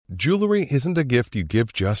Jewelry isn't a gift you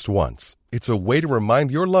give just once. It's a way to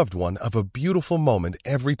remind your loved one of a beautiful moment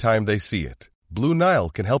every time they see it. Blue Nile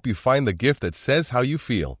can help you find the gift that says how you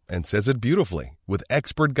feel and says it beautifully, with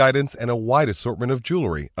expert guidance and a wide assortment of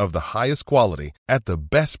jewelry of the highest quality at the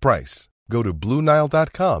best price. Go to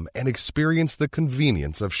BlueNile.com and experience the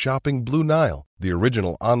convenience of shopping Blue Nile, the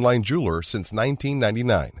original online jeweler since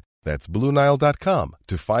 1999. That's BlueNile.com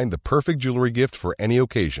to find the perfect jewelry gift for any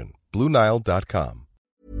occasion. BlueNile.com.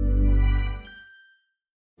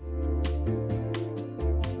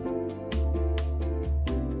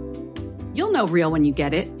 You'll know real when you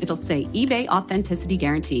get it. It'll say eBay Authenticity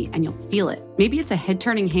Guarantee, and you'll feel it. Maybe it's a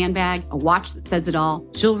head-turning handbag, a watch that says it all,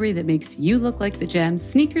 jewelry that makes you look like the gems,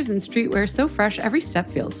 sneakers and streetwear so fresh every step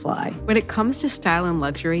feels fly. When it comes to style and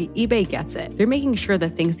luxury, eBay gets it. They're making sure the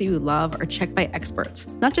things that you love are checked by experts.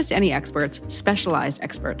 Not just any experts, specialized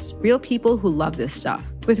experts. Real people who love this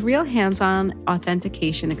stuff. With real hands-on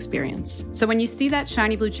authentication experience. So when you see that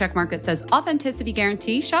shiny blue checkmark that says Authenticity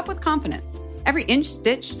Guarantee, shop with confidence. Every inch,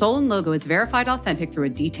 stitch, sole, and logo is verified authentic through a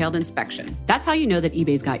detailed inspection. That's how you know that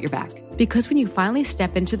eBay's got your back. Because when you finally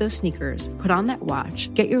step into those sneakers, put on that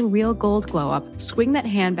watch, get your real gold glow up, swing that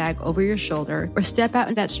handbag over your shoulder, or step out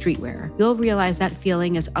in that streetwear, you'll realize that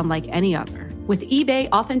feeling is unlike any other. With eBay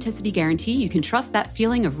Authenticity Guarantee, you can trust that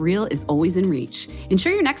feeling of real is always in reach.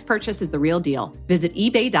 Ensure your next purchase is the real deal. Visit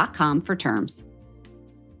ebay.com for terms.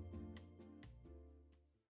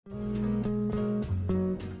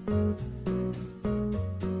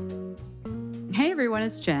 Hey everyone,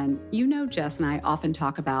 it's Jen. You know Jess and I often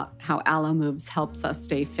talk about how Alo Moves helps us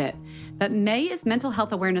stay fit. But May is Mental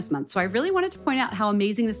Health Awareness Month, so I really wanted to point out how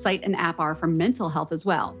amazing the site and app are for mental health as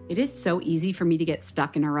well. It is so easy for me to get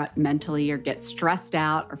stuck in a rut mentally or get stressed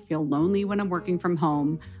out or feel lonely when I'm working from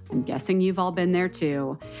home. I'm guessing you've all been there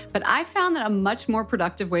too. But I found that a much more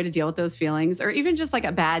productive way to deal with those feelings, or even just like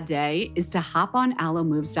a bad day, is to hop on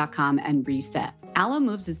alomoves.com and reset. Alo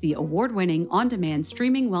Moves is the award-winning, on-demand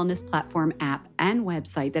streaming wellness platform, app, and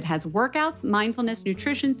website that has workouts, mindfulness,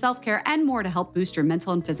 nutrition, self-care, and more to help boost your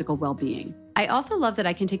mental and physical well-being. I also love that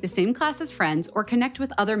I can take the same class as friends or connect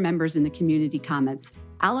with other members in the community comments.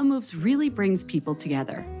 Alo Moves really brings people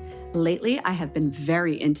together. Lately, I have been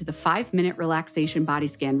very into the 5-minute relaxation body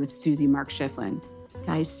scan with Susie Mark Schifflin.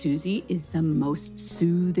 Guys, Susie is the most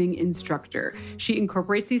soothing instructor. She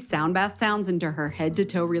incorporates these sound bath sounds into her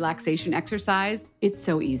head-to-toe relaxation exercise. It's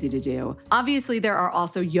so easy to do. Obviously, there are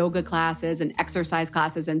also yoga classes and exercise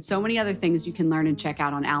classes and so many other things you can learn and check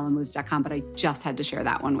out on alomoves.com, but I just had to share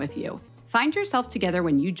that one with you. Find yourself together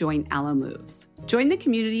when you join Alo Moves. Join the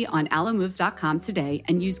community on alomoves.com today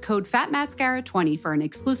and use code FATMASCARA20 for an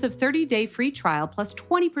exclusive 30-day free trial plus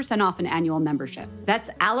 20% off an annual membership. That's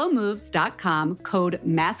alomoves.com, code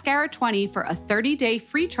MASCARA20 for a 30-day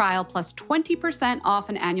free trial plus 20% off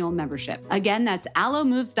an annual membership. Again, that's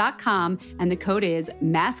alomoves.com and the code is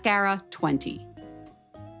MASCARA20.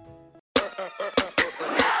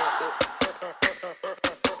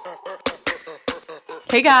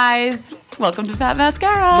 Hey guys, welcome to Fat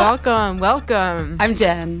Mascara. Welcome. I'm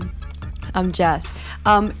Jen. I'm Jess.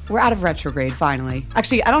 We're out of retrograde finally.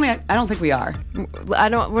 Actually, I don't think we are. I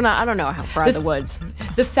don't know how far in the woods.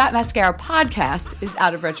 The Fat Mascara podcast is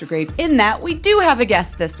out of retrograde in that we do have a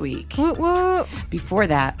guest this week. Woo, woo. Before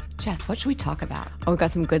that, Jess, what should we talk about? Oh, we've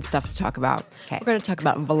got some good stuff to talk about. Okay. We're going to talk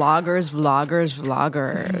about vloggers.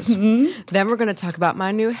 Mm-hmm. Then we're going to talk about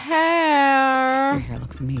my new hair. Your hair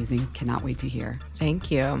looks amazing. Cannot wait to hear.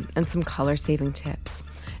 Thank you. And some color-saving tips.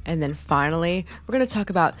 And then finally, we're going to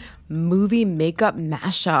talk about movie makeup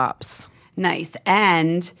mashups. Nice.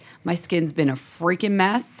 And my skin's been a freaking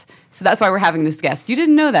mess. So that's why we're having this guest. You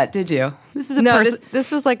didn't know that, did you? This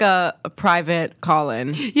was like a private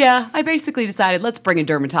call-in. Yeah, I basically decided let's bring a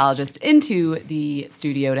dermatologist into the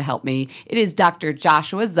studio to help me. It is Dr.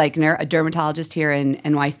 Joshua Zeichner, a dermatologist here in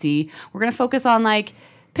NYC. We're going to focus on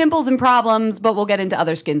pimples and problems, but we'll get into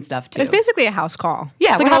other skin stuff too. It's basically a house call.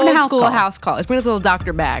 Yeah, it's like having a house call. It's bring us a little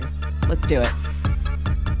doctor bag. Let's do it.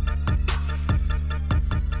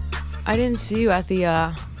 I didn't see you at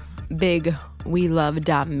the big We Love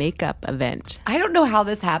Makeup event. I don't know how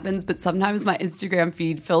this happens, but sometimes my Instagram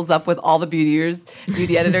feed fills up with all the beauty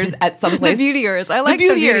editors at some place. The beautiers. I like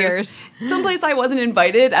the beautiers. Someplace I wasn't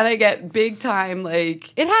invited, and I get big time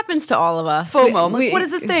It happens to all of us. FOMO. What is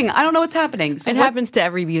this thing? I don't know what's happening. So it happens to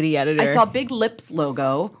every beauty editor. I saw Big Lips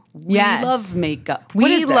logo. We love makeup.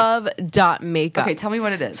 We Love Makeup. Okay, tell me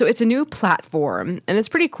what it is. So it's a new platform, and it's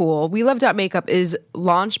pretty cool. We Love Makeup is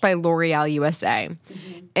launched by L'Oreal USA.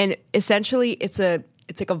 Mm-hmm. And essentially, it's a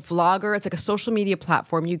it's like a vlogger. It's like a social media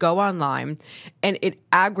platform. You go online and it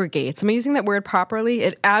aggregates. Am I using that word properly?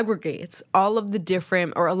 It aggregates all of the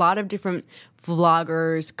different or a lot of different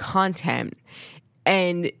vloggers' content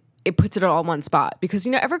and it puts it all in one spot. Because,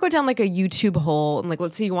 ever go down like a YouTube hole and like,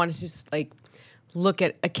 let's say you want to just like look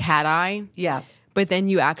at a cat eye. Yeah. But then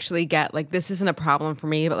you actually get like, this isn't a problem for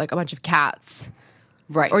me, but like a bunch of cats.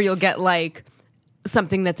 Right. Or you'll get like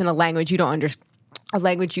something that's in a language you don't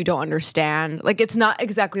understand. Like it's not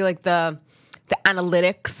exactly like the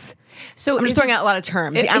analytics. So I'm just throwing out a lot of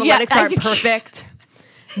terms. The analytics aren't perfect.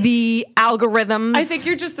 The algorithms. I think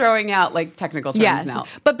you're just throwing out like technical terms now.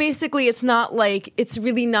 But basically it's not like, it's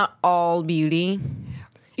really not all beauty.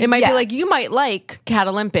 It might be like, you might like Cat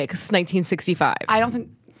Olympics 1965. I don't think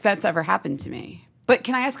that's ever happened to me. But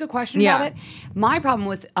can I ask a question about it? My problem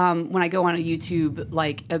with when I go on a YouTube,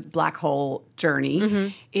 like a black hole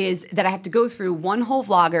journey, is that I have to go through one whole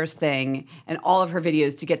vlogger's thing and all of her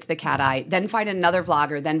videos to get to the cat eye, then find another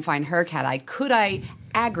vlogger, then find her cat eye. Could I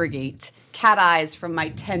aggregate cat eyes from my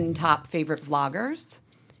 10 top favorite vloggers?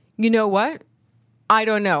 You know what? I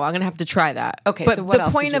don't know. I'm going to have to try that. Okay, but so what the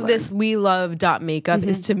else point did you of this We Love Makeup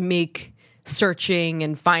is to make searching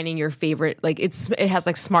and finding your favorite, like it has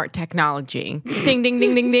like smart technology. Ding, ding,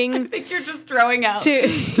 ding, ding, ding. I think you're just throwing out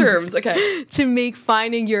terms. Okay. To make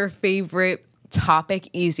finding your favorite topic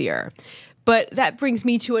easier. But that brings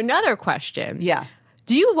me to another question. Yeah.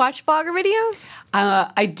 Do you watch vlogger videos?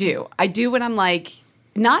 I do. I do when I'm like,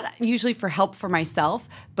 not usually for help for myself,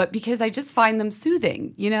 but because I just find them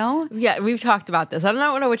soothing, Yeah, we've talked about this. I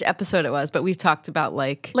don't know which episode it was, but we've talked about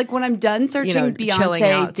like when I'm done searching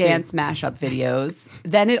Beyonce dance mashup videos,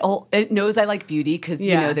 then it knows I like beauty because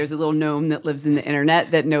there's a little gnome that lives in the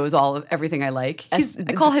internet that knows all of everything I like. I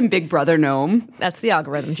call him Big Brother Gnome. That's the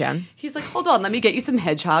algorithm, Jen. He's like, hold on, let me get you some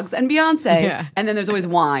hedgehogs and Beyonce. Yeah. And then there's always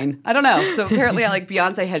wine. I don't know. So apparently I like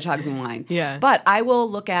Beyonce, hedgehogs, and wine. Yeah. But I will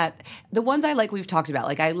look at the ones I like. We've talked about.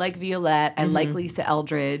 Like I like Violette. I like Lisa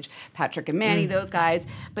Eldridge, Patrick and Manny, those guys.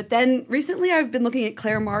 But then recently I've been looking at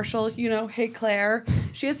Claire Marshall. Hey Claire.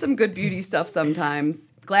 She has some good beauty stuff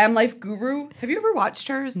sometimes. Glam Life Guru. Have you ever watched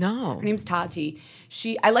hers? No. Her name's Tati.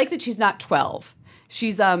 I like that she's not 12.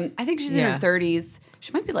 She's I think she's in her 30s.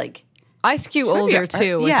 She might be like I skew older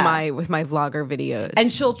too with my vlogger videos.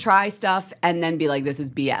 And she'll try stuff and then be like, this is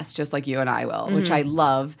BS, just like you and I will, which I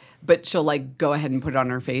love. But she'll like go ahead and put it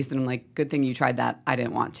on her face. And I'm like, good thing you tried that. I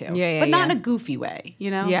didn't want to. But not in a goofy way,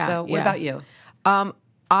 Yeah, So what about you?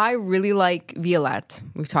 I really like Violette.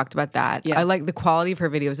 We've talked about that. Yeah. I like the quality of her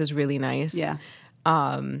videos is really nice. Yeah.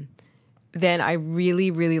 Then I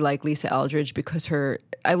really, really like Lisa Eldridge because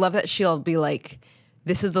I love that she'll be like,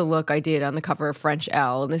 this is the look I did on the cover of French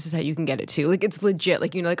Elle, and this is how you can get it too. Like, it's legit.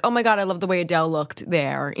 Like, like, oh my God, I love the way Adele looked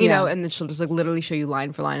there, you know? And then she'll just like literally show you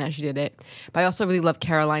line for line how she did it. But I also really love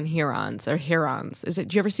Caroline Hirons.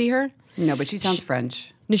 Do you ever see her? No, but she sounds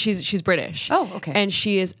French. No, she's British. Oh, okay. And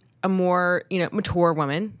she is a more, mature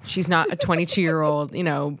woman. She's not a 22-year-old,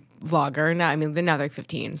 vlogger. Now they're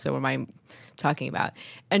 15, so what am I talking about?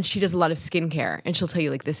 And she does a lot of skincare, and she'll tell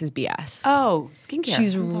you like this is BS. Oh, skincare.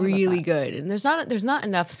 She's really good, and there's not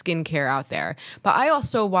enough skincare out there. But I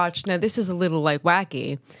also watch. Now this is a little like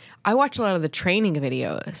wacky. I watch a lot of the training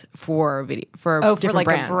videos for different like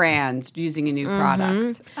brands. A brand using a new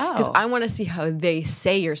product. Because I want to see how they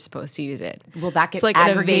say you're supposed to use it. Will that get like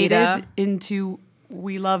aggregated into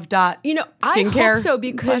We Love skincare? I hope so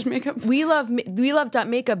because makeup? We Love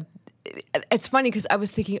Makeup. It's funny because I was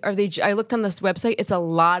thinking, I looked on this website. It's a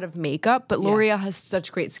lot of makeup, but L'Oreal has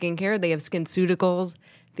such great skincare. They have SkinCeuticals,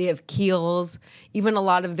 they have Kiehl's. Even a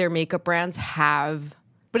lot of their makeup brands have.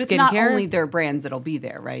 But skincare. It's not only their brands that'll be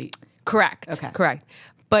there, right? Correct. Okay. Correct.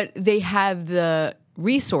 But they have the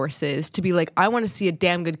resources to be like, I want to see a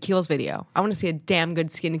damn good Kiehl's video. I want to see a damn good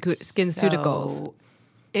SkinCeuticals.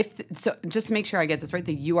 So just to make sure I get this right,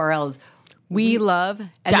 the URL is We Love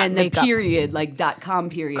and then the makeup. period, like .com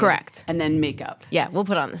period. Correct. And then makeup. Yeah, we'll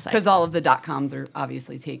put it on the site. Because all of the .coms are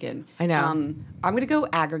obviously taken. I know. I'm going to go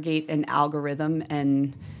aggregate an algorithm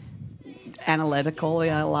and analytical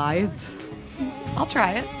lies. I'll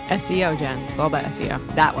try it. SEO, Jen. It's all about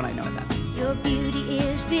SEO. That one I know that. Your beauty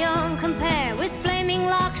is beyond compare, with flaming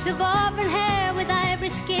locks of auburn hair, with ivory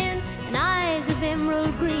skin and eyes of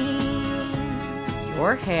emerald green.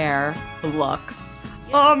 Your hair looks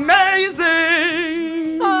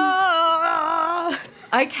amazing.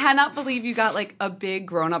 I cannot believe you got like a big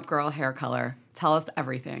grown-up girl hair color. Tell us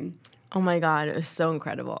everything. Oh my God, it was so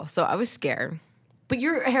incredible. So I was scared But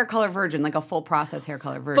you're a hair color virgin, like a full process hair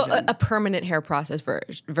color virgin. A permanent hair process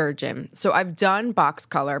virgin. So I've done box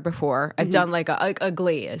color before. I've done like a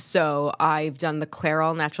glaze. So I've done the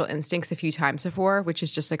Clairol Natural Instincts a few times before, which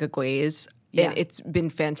is just like a glaze. Yeah. And it's been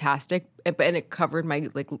fantastic. And it covered my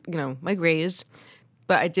my grays.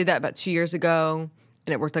 But I did that about 2 years ago.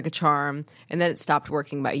 And it worked like a charm. And then it stopped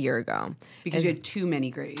working about a year ago. Because you had too many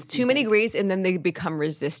grays. Too many grays, and then they become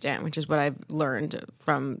resistant, which is what I've learned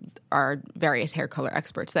from our various hair color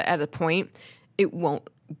experts, that at a point, it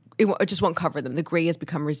just won't cover them. The gray has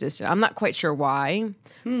become resistant. I'm not quite sure why,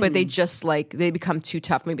 but they just they become too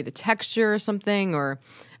tough. Maybe the texture or something, or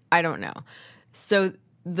I don't know. So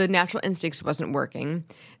the Natural Instincts wasn't working.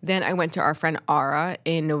 Then I went to our friend Ara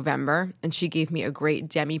in November, and she gave me a great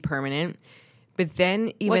demi-permanent. But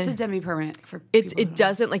then even what's a demi-permanent for it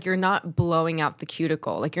doesn't you're not blowing out the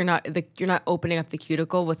cuticle. Like you're not opening up the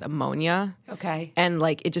cuticle with ammonia. Okay. And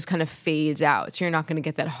it just kind of fades out. So you're not going to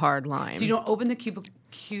get that hard line. So you don't open the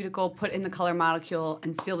cuticle, put in the color molecule,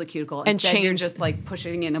 and seal the cuticle. And instead, you're just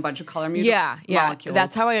pushing in a bunch of color molecules.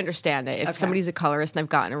 That's how I understand it. If somebody's a colorist and I've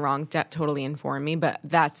gotten it wrong, totally inform me. But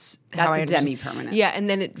that's how I understand. Demi-permanent. Yeah, and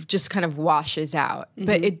then it just kind of washes out.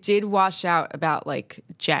 But it did wash out about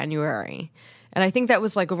January. And I think that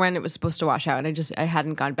was when it was supposed to wash out, and I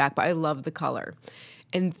hadn't gone back, but I love the color.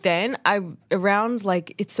 And then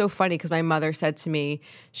it's so funny because my mother said to me,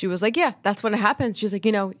 she was like, yeah, that's when it happens. She's like,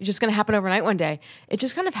 it's just going to happen overnight one day. It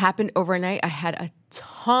just kind of happened overnight. I had a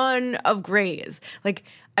ton of grays. I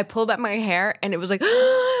pulled back my hair and it was like,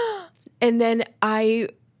 and then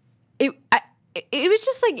it was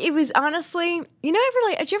just it was honestly,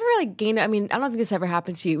 did you ever gain, I mean, I don't think this ever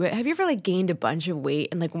happened to you, but have you ever gained a bunch of weight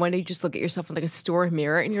and one day you just look at yourself in a store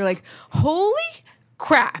mirror and you're like, holy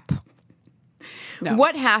crap. No.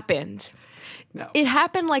 What happened? No. It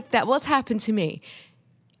happened like that. Well, it's happened to me.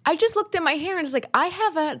 I just looked at my hair and it's I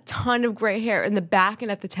have a ton of gray hair in the back and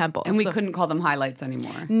at the temples. And we couldn't call them highlights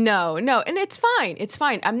anymore. No. And it's fine. It's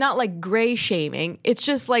fine. I'm not gray shaming. It's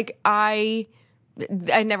just I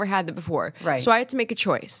never had that before. Right. So I had to make a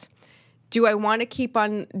choice. Do I want to keep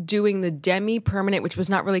on doing the demi-permanent, which was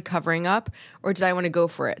not really covering up, or did I want to go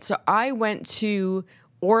for it? So I went to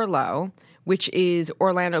Orlo, which is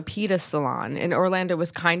Orlando Pita's salon, and Orlando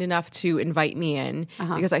was kind enough to invite me in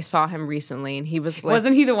because I saw him recently, and he was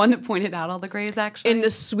Wasn't he the one that pointed out all the grays, actually? in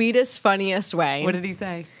the sweetest, funniest way. What did he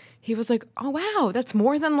say? He was like, oh, wow, that's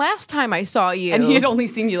more than last time I saw you. And he had only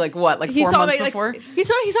seen you 4 months before? He saw me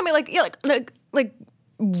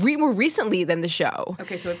more recently than the show.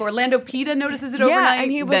 Okay, so if Orlando Pita notices it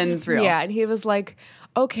overnight, then it's real. Yeah, and he was like,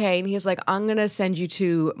 okay. And he's like, I'm going to send you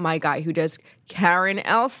to my guy who does Karen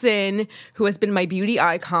Elson, who has been my beauty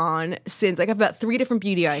icon since, I have about 3 different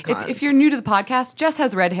beauty icons. If you're new to the podcast, Jess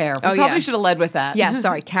has red hair. We probably should have led with that. Yeah,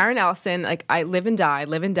 sorry. Karen Elson, I live and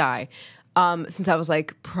die. Since I was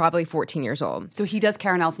probably 14 years old. So he does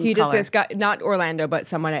Karen Elson's color. He does this guy, not Orlando, but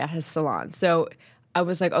someone at his salon. So I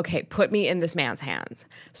was like, okay, put me in this man's hands.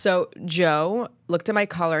 So Joe looked at my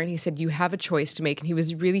color and he said, you have a choice to make. And he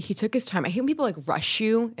took his time. I hate when people rush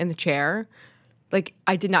you in the chair.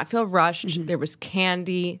 I did not feel rushed. Mm-hmm. There was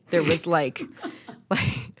candy. There was the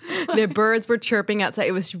birds were chirping outside.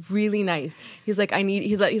 It was really nice. He's like,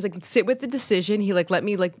 sit with the decision. He let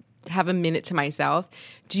me have a minute to myself.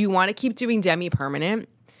 Do you want to keep doing demi-permanent?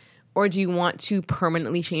 Or do you want to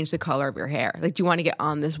permanently change the color of your hair? Do you want to get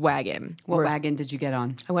on this wagon? What wagon did you get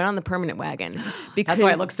on? I went on the permanent wagon. Because that's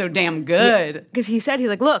why it looks so damn good. Because he said,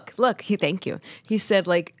 look, thank you. He said,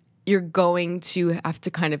 you're going to have to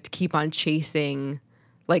kind of keep on chasing,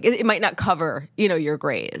 it might not cover, your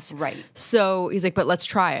grays. Right. So he's like, but let's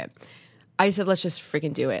try it. I said, let's just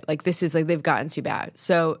freaking do it. This is they've gotten too bad.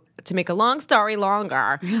 So to make a long story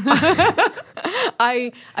longer,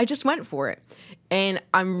 I just went for it. And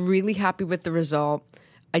I'm really happy with the result.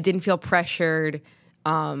 I didn't feel pressured.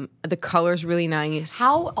 The color's really nice.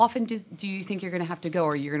 How often do you think you're going to have to go,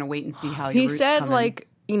 or you're going to wait and see how your roots said, come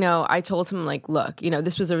in? I told him, look,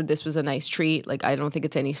 this was a nice treat. I don't think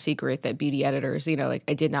it's any secret that beauty editors, I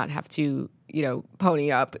did not have to,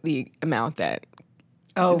 pony up the amount that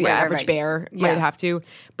the average bear might have to.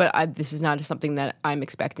 But this is not something that I'm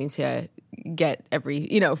expecting to get every,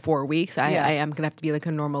 4 weeks. I am going to have to be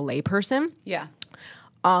a normal lay person. Yeah.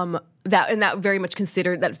 that very much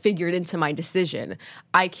figured into my decision.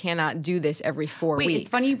 I cannot do this every 4 weeks. It's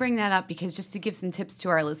funny you bring that up because just to give some tips to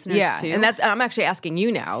our listeners too. And I'm actually asking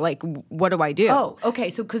you now, like, what do I do? Oh, okay.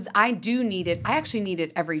 So because I do need it, I actually need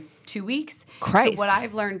it every 2 weeks. Christ. So what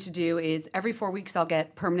I've learned to do is every 4 weeks I'll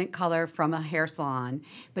get permanent color from a hair salon.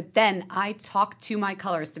 But then I talked to my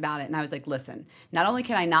colorist about it, and I was like, listen, not only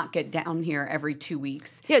can I not get down here every 2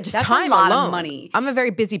 weeks, just that's time a lot alone. of money. I'm a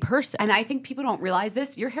very busy person. And I think people don't realize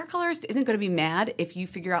this. Your hair colorist isn't going to be mad if you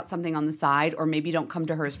figure out something on the side or maybe don't come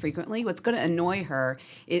to her as frequently. What's going to annoy her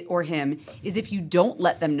or him is if you don't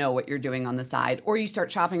let them know what you're doing on the side, or you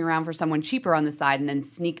start shopping around for someone cheaper on the side and then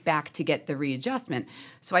sneak back to get the readjustment.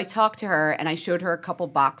 So I talked to her and I showed her a couple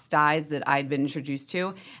box dyes that I'd been introduced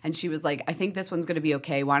to, and she was like, I think this one's going to be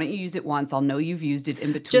okay. Why don't you use it once? I'll know you've used it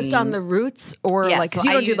in between. Just on the roots, or because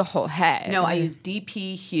you don't do the whole head. No, I use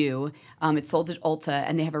DP Hue. It's sold at Ulta,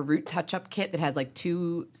 and they have a root touch-up kit that has like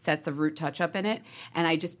 2 sets of root touch-up in it, and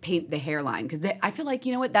I just paint the hairline because I feel like,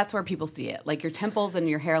 you know what, that's where people see it. Like your temples and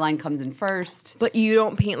your hairline comes in first. But you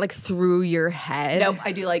don't paint like through your head? Nope,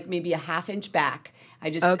 I do like maybe a half inch back.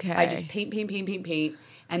 I just paint.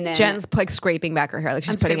 And then Jen's like scraping back her hair, like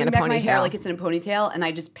she's putting in a ponytail. My hair like it's in a ponytail, and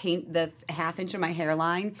I just paint the half inch of my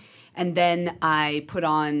hairline, and then I put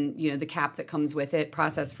on, the cap that comes with it.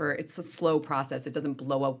 It's a slow process. It doesn't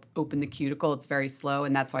blow open the cuticle. It's very slow,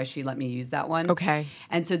 and that's why she let me use that one. Okay.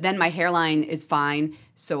 And so then my hairline is fine.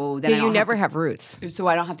 So then you never have roots. So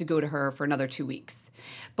I don't have to go to her for another 2 weeks.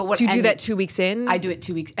 But so you do that 2 weeks in? I do it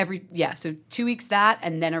 2 weeks so 2 weeks that,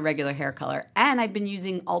 and then a regular hair color. And I've been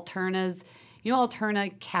using Alterna's.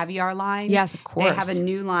 Alterna Caviar line? Yes, of course. They have a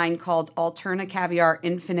new line called Alterna Caviar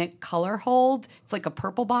Infinite Color Hold. It's like a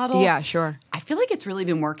purple bottle. Yeah, sure. I feel like it's really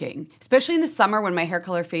been working, especially in the summer when my hair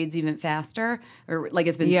color fades even faster, or like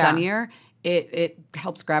it's been sunnier. It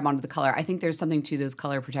helps grab onto the color. I think there's something to those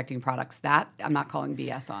color protecting products that I'm not calling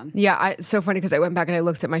BS on. Yeah, it's so funny because I went back and I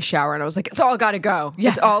looked at my shower and I was like, it's all got to go. Yeah.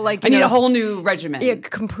 It's all like, I need a whole new regimen. Yeah,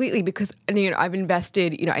 completely, because I've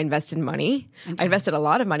invested, I invested money. I invested a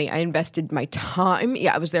lot of money. I invested my time.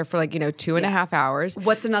 Yeah, I was there for like, 2.5 hours.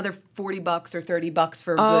 What's another $40 or $30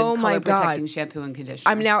 for good color protecting shampoo and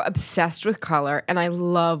conditioner? I'm now obsessed with color and I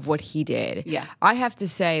love what he did. Yeah. I have to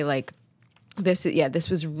say, like, this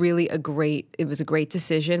was really a great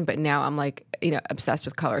decision, but now I'm like, obsessed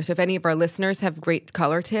with color. So if any of our listeners have great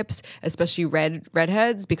color tips, especially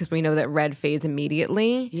redheads, because we know that red fades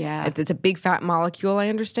immediately. Yeah. It's a big fat molecule, I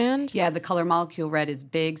understand. Yeah, the color molecule red is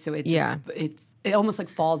big, so it almost like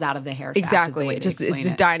falls out of the hair shaft. Exactly. It's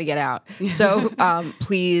just dying to get out. So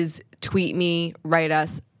please tweet me, write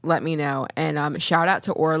us, let me know. And shout out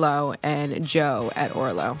to Orlo and Joe at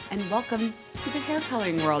Orlo. And welcome to the hair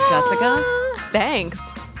coloring world, Jessica. Thanks.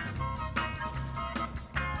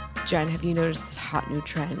 Jen, have you noticed this hot new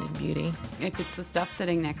trend in beauty? If it's the stuff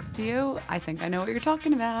sitting next to you, I think I know what you're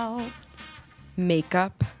talking about.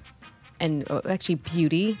 Makeup and actually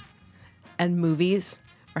beauty and movies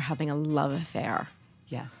are having a love affair.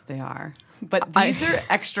 Yes, they are. But these are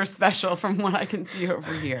extra special from what I can see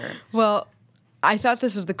over here. Well, I thought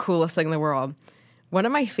this was the coolest thing in the world. One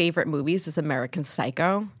of my favorite movies is American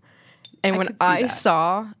Psycho. And when I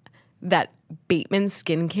saw that Bateman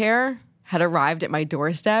Skincare had arrived at my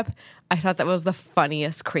doorstep, I thought that was the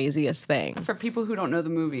funniest, craziest thing. For people who don't know the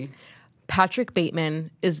movie, Patrick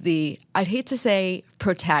Bateman is I'd hate to say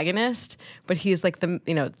protagonist, but he's like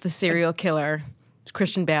the serial killer.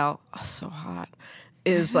 Christian Bale, so hot,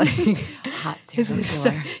 is like hot serial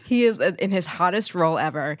killer. He is in his hottest role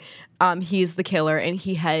ever. He's the killer, and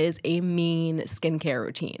he has a mean skincare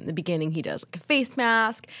routine. In the beginning, he does like a face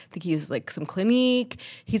mask. I think he uses like some Clinique.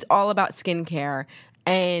 He's all about skincare.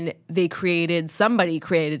 And somebody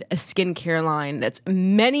created a skincare line that's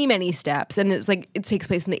many, many steps. And it's like, it takes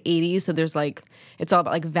place in the 80s. So there's like, it's all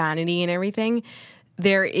about like vanity and everything.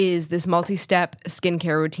 There is this multi-step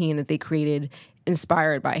skincare routine that they created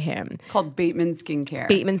inspired by him. Called Bateman Skincare.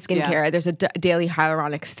 Bateman Skincare. Yeah. There's a daily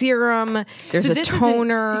hyaluronic serum. There's a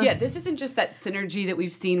toner. This isn't just that synergy that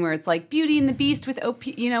we've seen where it's like Beauty and the Beast with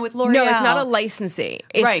with L'Oreal. No, it's not a licensee.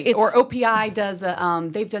 Or OPI does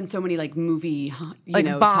they've done so many like movie, like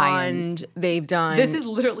Bond. Tie-ins. They've done. This is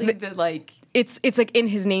literally the like. It's like in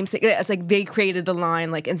his namesake. It's like they created the line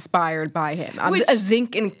like inspired by him. A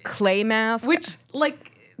zinc and clay mask. Which like.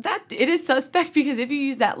 That it is suspect because if you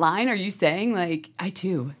use that line, are you saying like I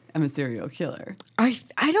too am a serial killer. I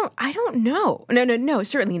don't know. No,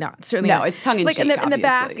 certainly not. Certainly No, not. it's tongue in cheek, in the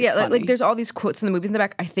back, obviously. yeah, It's funny. like there's all these quotes in the movies in the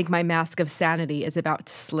back. I think my mask of sanity is about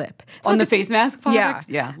to slip. On the face mask Yeah. product?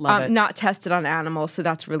 Yeah, love it. Not tested on animals, so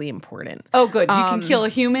that's really important. Oh, good. You can kill a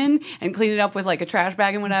human and clean it up with like a trash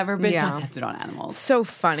bag and whatever, but Yeah. it's not tested on animals. So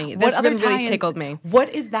funny. What This other really tie-ins- tickled me. What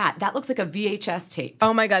is that? That looks like a VHS tape.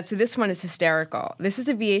 Oh my God. So this one is hysterical. This is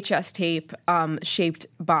a VHS tape shaped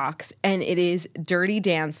box, and it is Dirty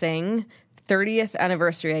Dancing, 30th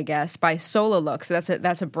anniversary, I guess, by Solo Look. So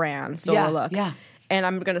that's a brand, Solo Yeah, Look. yeah. And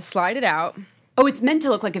I'm going to slide it out. Oh, it's meant to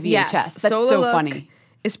look like a VHS. Yes, That's Solo so Look funny.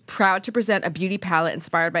 is proud to present a beauty palette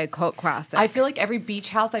inspired by a cult classic. I feel like every beach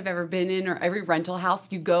house I've ever been in or every rental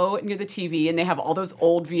house, you go near the TV and they have all those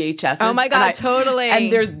old VHSs. Oh my God, totally.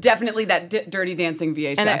 And there's definitely that Dirty Dancing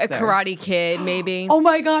VHS and a there. Karate Kid, maybe. Oh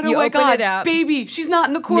my God, You open it up. Baby, she's not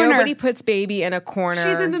in the corner. Nobody puts baby in a corner.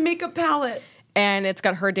 She's in the makeup palette. And it's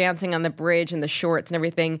got her dancing on the bridge and the shorts and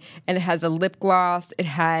everything. And it has a lip gloss. It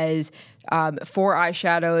has 4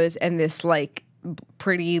 eyeshadows and this like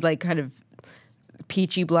pretty like kind of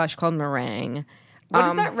peachy blush called Meringue. What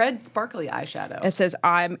is that red sparkly eyeshadow? It says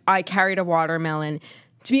I carried a watermelon.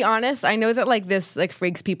 To be honest, I know that like this like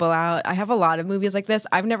freaks people out. I have a lot of movies like this.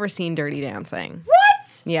 I've never seen Dirty Dancing.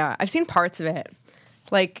 What? Yeah, I've seen parts of it.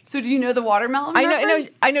 Like So do you know the watermelon reference?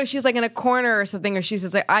 I know she's like in a corner or something, or she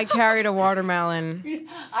says like I carried a watermelon.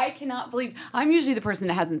 I cannot believe. I'm usually the person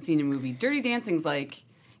that hasn't seen a movie. Dirty Dancing's like,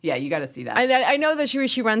 yeah, you got to see that. I know that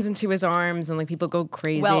she runs into his arms and like people go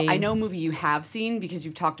crazy. Well, I know a movie you have seen because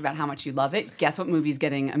you've talked about how much you love it. Guess what movie's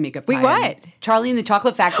getting a makeup Wait, tie-in? what? Charlie and the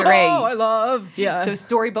Chocolate Factory. Oh, I love. Yeah. So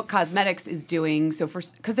Storybook Cosmetics is doing,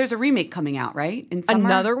 because there's a remake coming out, right? In summer?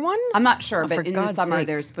 Another one? I'm not sure, Oh, but for in the God's summer sakes.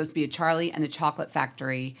 there's supposed to be a Charlie and the Chocolate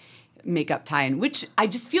Factory makeup tie-in, which I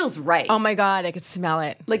just feels right. Oh my God, I could smell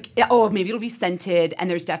it. Like, oh, maybe it'll be scented, and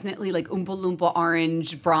there's definitely like Oompa Loompa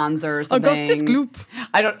orange bronzer or something. Augustus Gloop.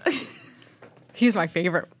 I don't... He's my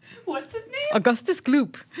favorite. What's his name? Augustus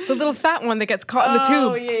Gloop, the little fat one that gets caught in the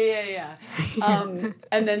Oh, tube. yeah.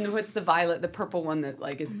 And then what's the violet, the purple one that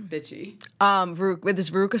like is bitchy? There's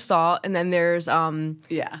Veruca Salt, and then there's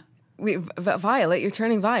Yeah. Violet. You're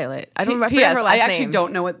turning violet. I don't remember P.S. her last I actually name.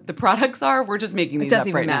 don't know what the products are. We're just making It these doesn't up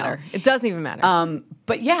even right matter. now. It doesn't even matter.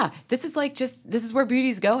 But yeah, this is where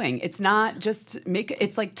beauty's going. It's not just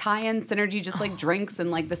it's like tie-in synergy, just like drinks and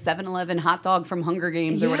like the 7-Eleven hot dog from Hunger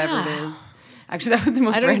Games or whatever it Yeah. is. Actually, that was the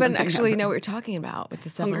most I don't random even thing actually ever. know what you're talking about with the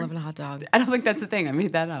 7-Eleven hot dog. I don't think that's the thing. I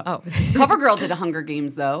made that up. Oh. CoverGirl did a Hunger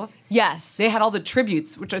Games though. Yes. They had all the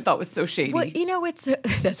tributes, which I thought was so shady. Well, you know, it's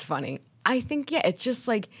that's funny. I think it's just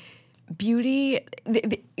like beauty.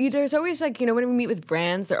 There's always like, you know, when we meet with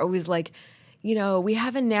brands, they're always like, you know, we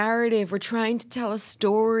have a narrative. We're trying to tell a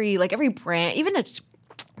story. Like every brand, even it's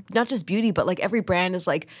not just beauty, but like every brand is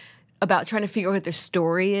like about trying to figure out what their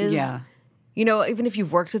story is. Yeah. You know, even if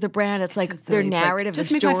you've worked with a brand, it's like so silly. their It's like, narrative, just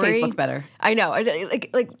their make my story. face look better. I know.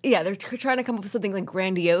 Yeah, they're trying to come up with something like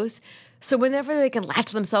grandiose. So whenever they can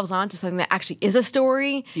latch themselves on to something that actually is a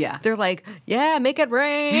story, Yeah. they're like, yeah, make it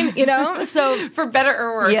rain, you know? So For better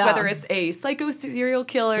or worse, Yeah. whether it's a psycho serial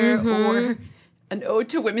killer or an ode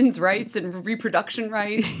to women's rights and reproduction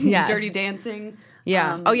rights, Yes. Dirty Dancing.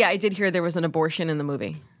 yeah. Oh yeah, I did hear there was an abortion in the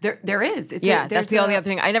movie. There is. Yeah, that's the only other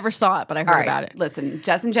thing. I never saw it, but I heard All right, about it. Listen,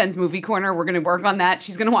 Jess and Jen's movie corner. We're going to work on that.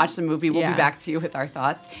 She's going to watch the movie. We'll Yeah. be back to you with our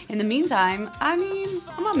thoughts. In the meantime, I mean,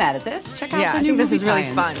 I'm not mad at this. Check out Yeah, the I new think this movie is really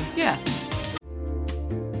tie-ins. fun. Yeah.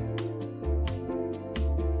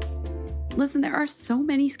 Listen, there are so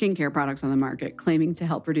many skincare products on the market claiming to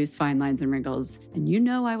help reduce fine lines and wrinkles, and you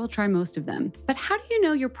know I will try most of them. But how do you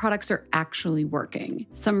know your products are actually working?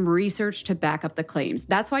 Some research to back up the claims.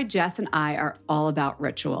 That's why Jess and I are all about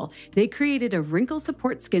Ritual. They created a wrinkle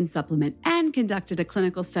support skin supplement and conducted a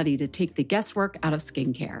clinical study to take the guesswork out of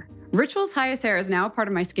skincare. Ritual's Hyacera is now a part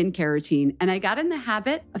of my skincare routine, and I got in the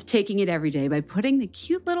habit of taking it every day by putting the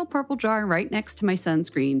cute little purple jar right next to my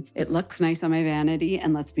sunscreen. It looks nice on my vanity,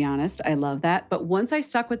 and let's be honest, I love that. But once I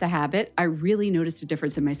stuck with the habit, I really noticed a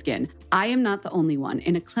difference in my skin. I am not the only one.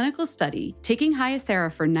 In a clinical study, taking Hyacera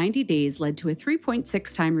for 90 days led to a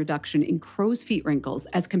 3.6 time reduction in crow's feet wrinkles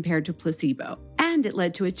as compared to placebo. And it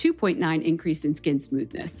led to a 2.9 increase in skin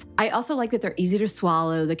smoothness. I also like that they're easy to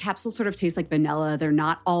swallow. The capsules sort of taste like vanilla. They're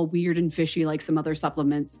not all weird and fishy like some other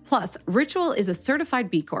supplements. Plus, Ritual is a certified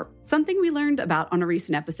B Corp, something we learned about on a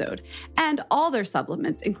recent episode. And all their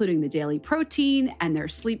supplements, including the daily protein and their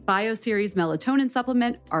Sleep Bio Series melatonin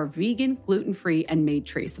supplement, are vegan, gluten-free, and made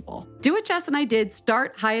traceable. Do what Jess and I did.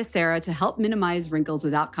 Start Hyacera to help minimize wrinkles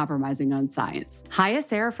without compromising on science.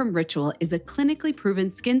 Hyacera from Ritual is a clinically proven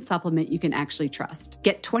skin supplement you can actually trust. trust.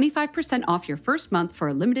 Get 25% off your first month for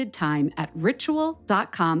a limited time at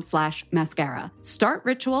ritual.com/mascara. Start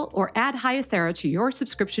Ritual or add Hyacera to your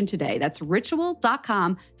subscription today. That's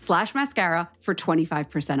ritual.com/mascara for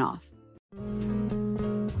 25% off.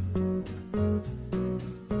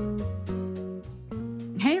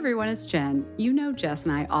 Hey everyone, it's Jen. You know Jess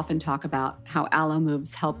and I often talk about how Alo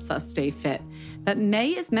Moves helps us stay fit. But May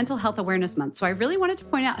is Mental Health Awareness Month, so I really wanted to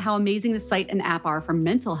point out how amazing the site and app are for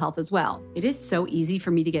mental health as well. It is so easy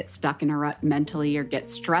for me to get stuck in a rut mentally or get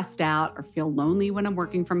stressed out or feel lonely when I'm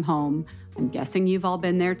working from home. I'm guessing you've all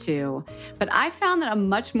been there too. But I found that a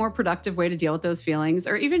much more productive way to deal with those feelings,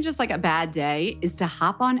 or even just like a bad day, is to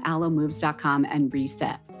hop on alomoves.com and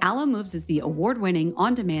reset. Alo Moves is the award-winning,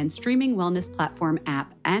 on-demand streaming wellness platform,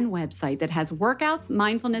 app, and website that has workouts,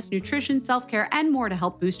 mindfulness, nutrition, self-care, and more to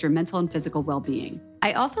help boost your mental and physical well-being.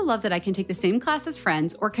 I also love that I can take the same class as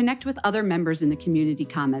friends or connect with other members in the community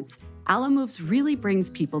comments. Alo Moves really brings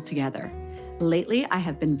people together. Lately, I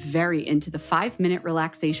have been very into the 5-minute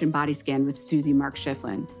relaxation body scan with Susie Mark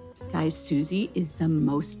Schifflin. Guys, Susie is the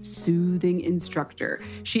most soothing instructor.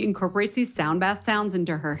 She incorporates these sound bath sounds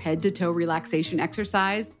into her head-to-toe relaxation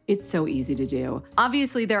exercise. It's so easy to do.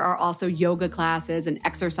 Obviously, there are also yoga classes and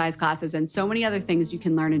exercise classes and so many other things you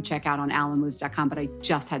can learn and check out on alomoves.com, but I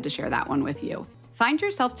just had to share that one with you. Find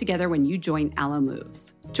yourself together when you join Alo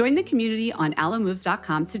Moves. Join the community on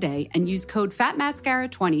alomoves.com today and use code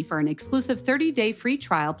FATMASCARA20 for an exclusive 30-day free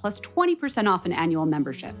trial plus 20% off an annual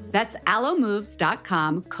membership. That's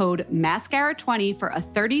alomoves.com, code MASCARA20 for a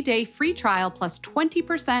 30-day free trial plus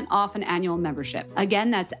 20% off an annual membership.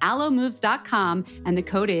 Again, that's alomoves.com and the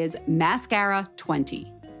code is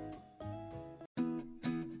MASCARA20.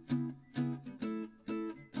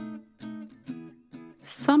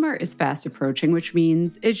 Summer is fast approaching, which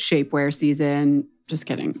means it's shapewear season. Just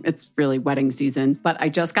kidding. It's really wedding season. But I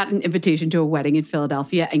just got an invitation to a wedding in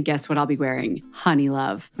Philadelphia, and guess what I'll be wearing? Honey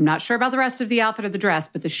Love. I'm not sure about the rest of the outfit or the dress,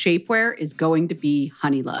 but the shapewear is going to be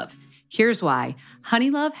Honey Love. Here's why.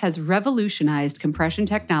 Honey Love has revolutionized compression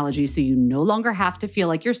technology so you no longer have to feel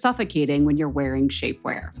like you're suffocating when you're wearing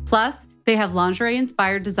shapewear. Plus, they have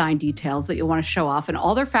lingerie-inspired design details that you'll want to show off, and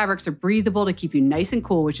all their fabrics are breathable to keep you nice and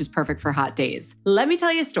cool, which is perfect for hot days. Let me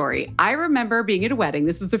tell you a story. I remember being at a wedding,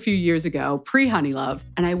 this was a few years ago, pre-Honey Love,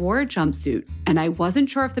 and I wore a jumpsuit, and I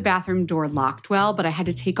wasn't sure if the bathroom door locked well, but I had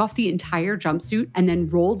to take off the entire jumpsuit and then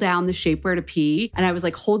roll down the shapewear to pee, and I was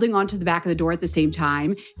like holding onto the back of the door at the same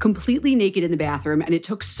time, completely naked in the bathroom, and it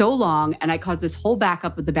took so long, and I caused this whole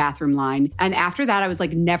backup of the bathroom line, and after that, I was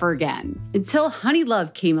like, never again. Until Honey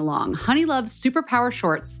Love came along. Honey Love's Superpower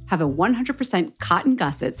shorts have a 100% cotton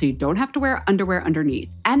gusset, so you don't have to wear underwear underneath.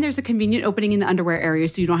 And there's a convenient opening in the underwear area,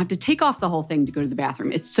 so you don't have to take off the whole thing to go to the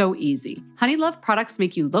bathroom. It's so easy. Honey Love products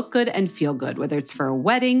make you look good and feel good, whether it's for a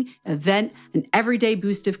wedding, event, an everyday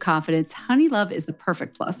boost of confidence. Honey Love is the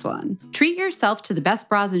perfect plus one. Treat yourself to the best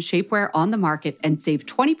bras and shapewear on the market and save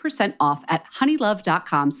 20% off at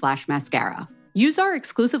honeylove.com/mascara. Use our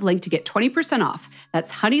exclusive link to get 20% off. That's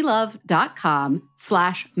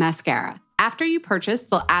honeylove.com/mascara. After you purchase,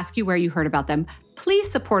 they'll ask you where you heard about them. Please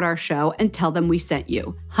support our show and tell them we sent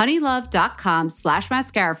you.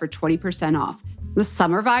 honeylove.com/mascara for 20% off. The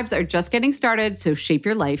summer vibes are just getting started, so shape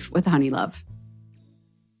your life with Honey Love.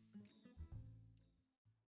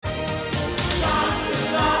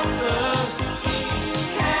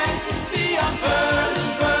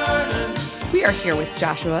 We are here with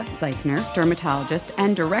Joshua Zeichner, dermatologist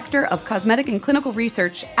and director of cosmetic and clinical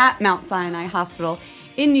research at Mount Sinai Hospital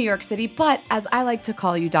in New York City. But as I like to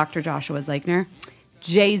call you, Dr. Joshua Zeichner,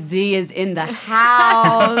 Jay-Z is in the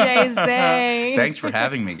house. Jay-Z. Thanks for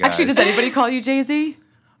having me, guys. Actually, does anybody call you Jay-Z?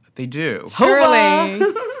 They do. Surely.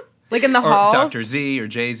 Like in the or halls? Dr. Z or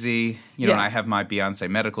Jay-Z. You know, and I have my Beyonce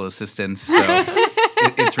medical assistants, so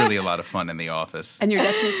it's really a lot of fun in the office. And your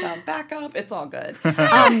Destiny Child backup. It's all good.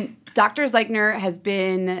 Dr. Zeichner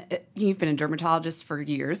you've been a dermatologist for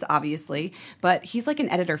years, obviously, but he's like an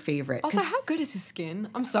editor favorite. Also, how good is his skin?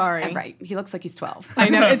 I'm sorry. Right. He looks like he's 12. I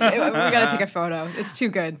know. We got to take a photo. It's too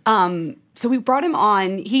good. So we brought him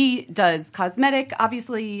on. He does cosmetic,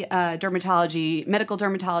 obviously, dermatology, medical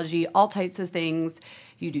dermatology, all types of things.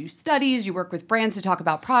 You do studies, you work with brands to talk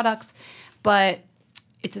about products, but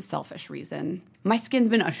it's a selfish reason. My skin's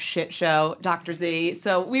been a shit show, Dr. Z.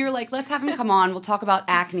 So we were like, let's have him come on. We'll talk about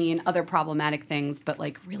acne and other problematic things, but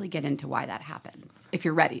like really get into why that happens. If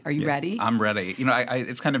you're ready. Are you ready? I'm ready. You know,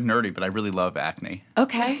 it's kind of nerdy, but I really love acne.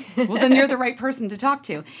 Okay. Well, then you're the right person to talk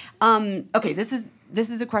to. Okay, this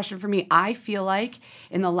is a question for me. I feel like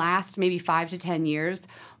in the last maybe 5 to 10 years,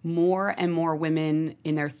 more and more women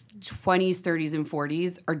in their 20s, 30s, and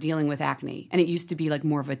 40s are dealing with acne. And it used to be like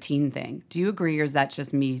more of a teen thing. Do you agree, or is that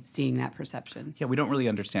just me seeing that perception? Yeah, we don't really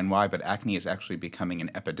understand why, but acne is actually becoming an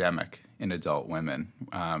epidemic in adult women.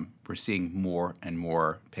 We're seeing more and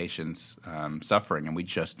more patients suffering, and we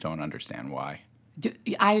just don't understand why.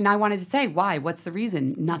 I wanted to say, why? What's the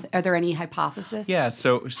reason? Nothing. Are there any hypotheses? Yeah,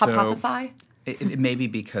 so Hypothesi? It may be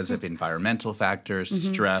because of environmental factors,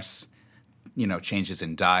 stress, changes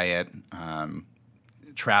in diet,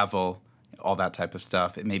 travel, all that type of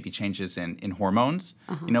stuff. It may be changes in hormones.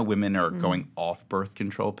 Women are going off birth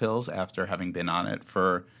control pills after having been on it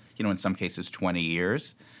for, in some cases, 20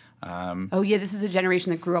 years. This is a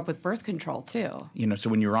generation that grew up with birth control, too.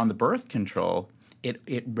 So when you're on the birth control,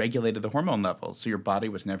 it regulated the hormone levels. So your body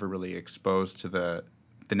was never really exposed to the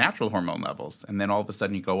natural hormone levels. And then all of a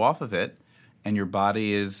sudden you go off of it, and your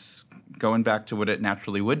body is going back to what it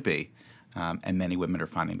naturally would be. And many women are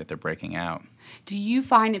finding that they're breaking out. Do you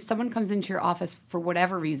find if someone comes into your office for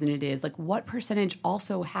whatever reason it is, like what percentage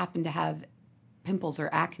also happen to have pimples or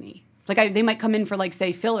acne? Like they might come in for like,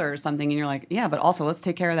 say, filler or something, and you're like, yeah, but also let's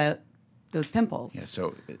take care of those pimples. Yeah,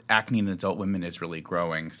 so acne in adult women is really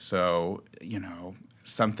growing. So,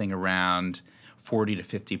 something around 40 to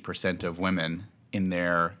 50% of women in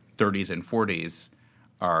their 30s and 40s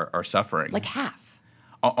are suffering. Like half.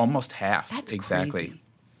 Almost half. That's exactly.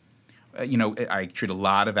 Crazy. I treat a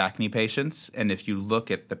lot of acne patients, and if you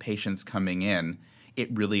look at the patients coming in,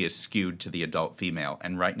 it really is skewed to the adult female.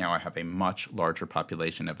 And right now I have a much larger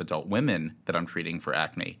population of adult women that I'm treating for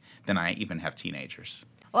acne than I even have teenagers.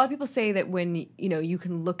 A lot of people say that when, you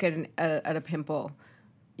can look at a pimple,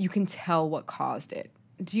 you can tell what caused it.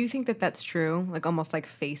 Do you think that that's true? Like almost like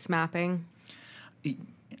face mapping?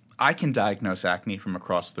 I can diagnose acne from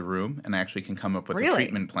across the room, and I actually can come up with Really? a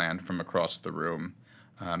treatment plan from across the room.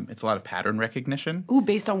 It's a lot of pattern recognition. Ooh,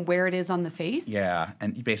 based on where it is on the face? Yeah,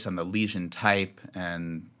 and based on the lesion type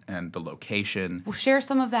and the location. Well, share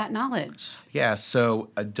some of that knowledge. Yeah,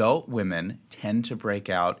 so adult women tend to break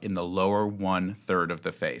out in the lower 1/3 of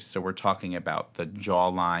the face. So we're talking about the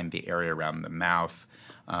jawline, the area around the mouth.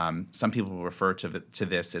 Some people refer to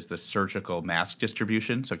this as the surgical mask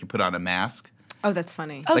distribution. So if you put on a mask, Oh, that's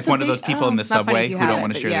funny. Oh, like so one of those people in the subway who don't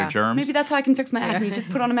want to share their germs. Maybe that's how I can fix my acne. Just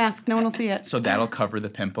put on a mask. No one will see it. So that'll cover the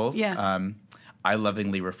pimples. Yeah. I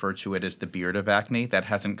lovingly refer to it as the beard of acne. That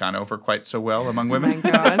hasn't gone over quite so well among women. Oh,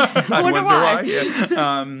 my God. I wonder why.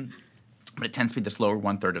 Yeah. But it tends to be this lower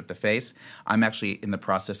 1/3 of the face. I'm actually in the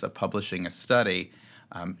process of publishing a study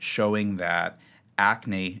showing that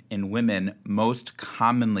acne in women most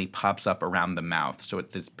commonly pops up around the mouth. So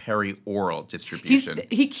it's this perioral distribution.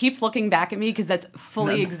 He keeps looking back at me because that's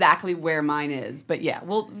fully exactly where mine is. But yeah,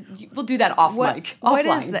 we'll do that off mic. What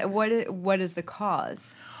offline. is that? What is the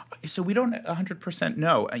cause? So we don't 100%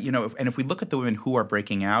 know. If we look at the women who are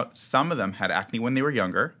breaking out, some of them had acne when they were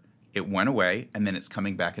younger. It went away, and then it's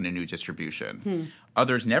coming back in a new distribution.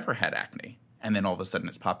 Others never had acne, and then all of a sudden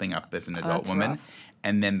it's popping up as an adult woman. rough.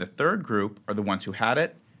 And then the third group are the ones who had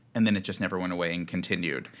it, and then it just never went away and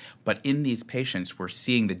continued. But in these patients, we're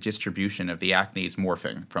seeing the distribution of the acne is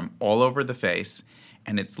morphing from all over the face,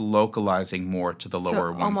 and it's localizing more to the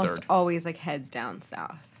lower 1/3. Almost always like heads down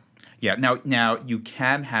south. Yeah. Now you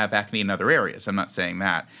can have acne in other areas. I'm not saying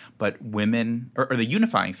that, but women, or the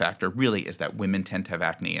unifying factor really is that women tend to have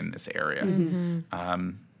acne in this area, and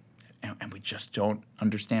we just don't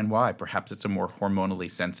understand why. Perhaps it's a more hormonally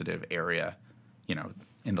sensitive area,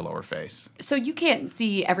 in the lower face. So you can't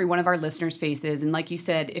see every one of our listeners' faces, and like you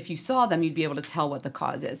said, if you saw them, you'd be able to tell what the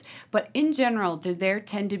cause is. But in general, do there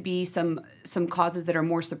tend to be some causes that are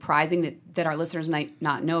more surprising that our listeners might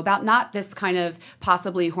not know about? Not this kind of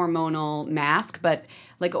possibly hormonal mask, but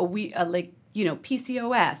like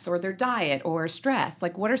PCOS or their diet or stress.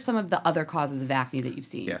 Like, what are some of the other causes of acne that you've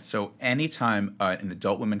seen? Yeah. So anytime an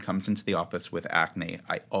adult woman comes into the office with acne,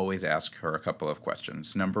 I always ask her a couple of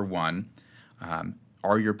questions. Number one.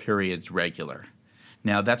 Are your periods regular?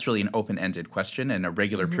 Now, that's really an open-ended question, and a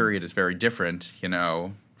regular period is very different,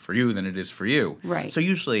 for you than it is for you. Right. So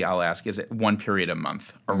usually I'll ask, is it one period a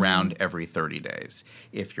month, around every 30 days?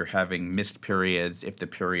 If you're having missed periods, if the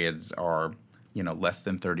periods are, less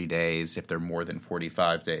than 30 days, if they're more than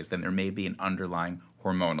 45 days, then there may be an underlying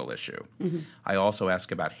hormonal issue. I also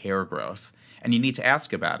ask about hair growth, and you need to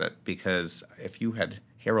ask about it because if you had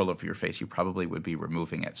hair all over your face, you probably would be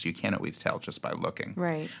removing it. So you can't always tell just by looking.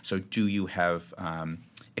 Right. So do you have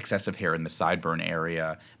excessive hair in the sideburn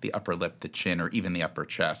area, the upper lip, the chin, or even the upper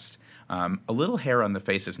chest? A little hair on the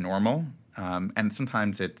face is normal, and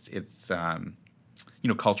sometimes it's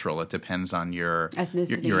cultural. It depends on your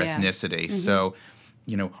ethnicity. Your ethnicity. So,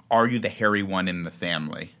 are you the hairy one in the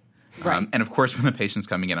family? Right. And of course, when the patient's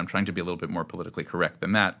coming in, I'm trying to be a little bit more politically correct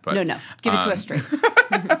than that. But No. Give it to us straight.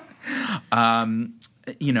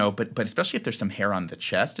 But especially if there's some hair on the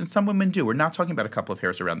chest, and some women do. We're not talking about a couple of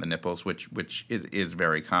hairs around the nipples, which is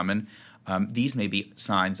very common. These may be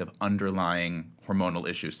signs of underlying hormonal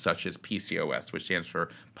issues such as PCOS, which stands for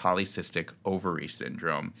polycystic ovary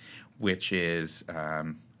syndrome, which is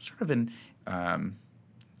sort of an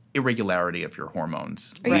irregularity of your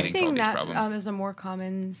hormones. Are you leading to all saying these that problems. is a more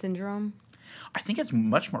common syndrome? I think it's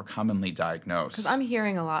much more commonly diagnosed. Because I'm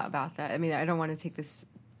hearing a lot about that. I mean, I don't want to take this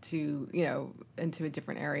to, into a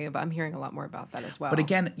different area, but I'm hearing a lot more about that as well. But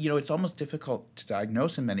again, it's almost difficult to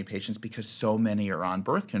diagnose in many patients because so many are on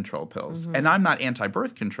birth control pills. And I'm not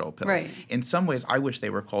anti-birth control pill. Right. In some ways, I wish they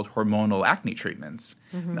were called hormonal acne treatments.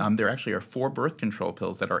 There actually are 4 birth control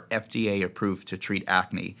pills that are FDA approved to treat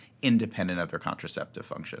acne independent of their contraceptive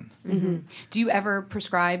function. Do you ever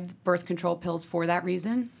prescribe birth control pills for that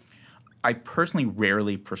reason? I personally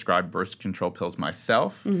rarely prescribe birth control pills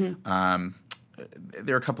myself.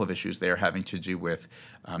 There are a couple of issues there having to do with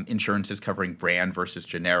insurances covering brand versus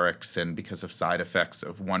generics, and because of side effects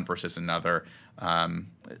of one versus another.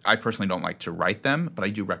 I personally don't like to write them, but I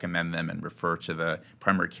do recommend them and refer to the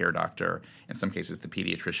primary care doctor, in some cases the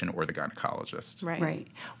pediatrician or the gynecologist. Right.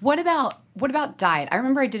 What about diet? I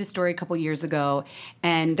remember I did a story a couple years ago,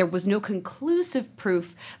 and there was no conclusive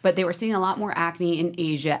proof, but they were seeing a lot more acne in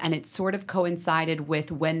Asia, and it sort of coincided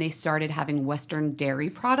with when they started having Western dairy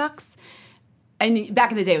products. And back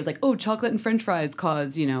in the day, it was like, chocolate and French fries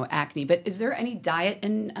cause, acne. But is there any diet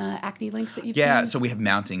and acne links that you've seen? Yeah, so we have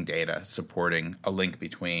mounting data supporting a link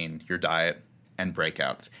between your diet and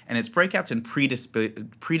breakouts. And it's breakouts in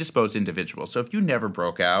predisposed individuals. So if you never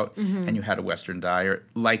broke out and you had a Western diet,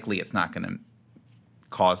 likely it's not going to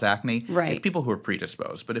cause acne. Right. It's people who are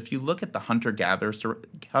predisposed. But if you look at the hunter-gatherer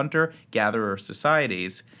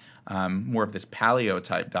societies, more of this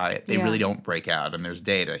paleo-type diet, they really don't break out, and there's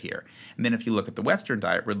data here. And then if you look at the Western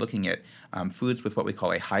diet, we're looking at foods with what we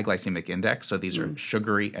call a high glycemic index, so these are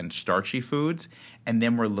sugary and starchy foods, and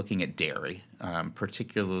then we're looking at dairy,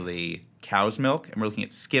 particularly cow's milk, and we're looking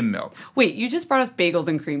at skim milk. Wait, you just brought us bagels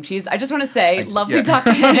and cream cheese. I just want to say, lovely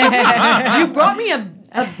talking. You brought me a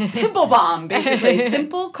pimple bomb, basically.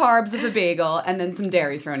 Simple carbs of a bagel and then some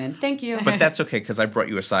dairy thrown in. Thank you. But that's okay, because I brought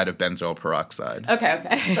you a side of benzoyl peroxide.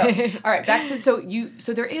 Okay. So, all right, back to, so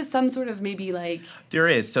there is some sort of maybe like... There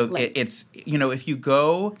is. So it's, if you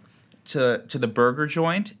go to the burger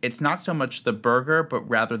joint, it's not so much the burger, but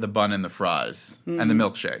rather the bun and the fries and the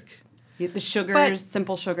milkshake. The sugars,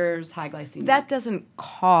 simple sugars, high glycemia. That doesn't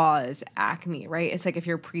cause acne, right? It's like if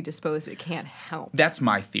you're predisposed, it can't help. That's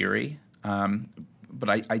my theory. But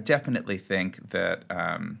I definitely think that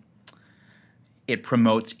it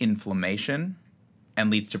promotes inflammation and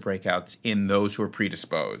leads to breakouts in those who are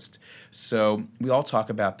predisposed. So we all talk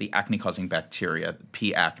about the acne-causing bacteria,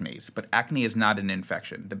 P. acnes, but acne is not an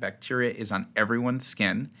infection. The bacteria is on everyone's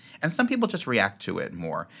skin, and some people just react to it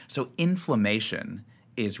more. So inflammation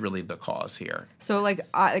is really the cause here. So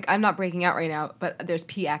I'm not breaking out right now, but there's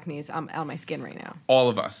P. acnes on my skin right now. All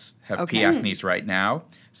of us have P. acnes right now.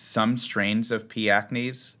 Some strains of P.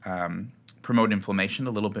 acnes promote inflammation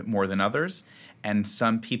a little bit more than others, and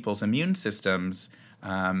some people's immune systems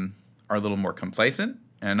are a little more complacent,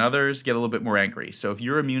 and others get a little bit more angry. So if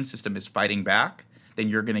your immune system is fighting back, then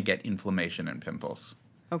you're going to get inflammation and pimples.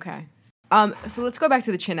 Okay. So let's go back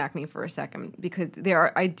to the chin acne for a second, because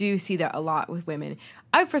I do see that a lot with women.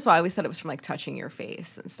 First of all, I always thought it was from like touching your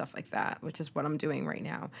face and stuff like that, which is what I'm doing right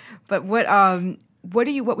now. But what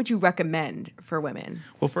would you recommend for women?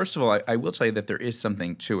 Well, first of all, I will tell you that there is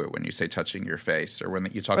something to it when you say touching your face, or when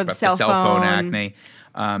you talk Or about the the cell phone phone. acne.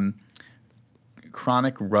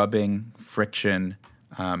 Chronic rubbing, friction,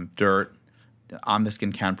 dirt on the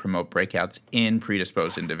skin can promote breakouts in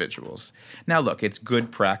predisposed individuals. Now, look, it's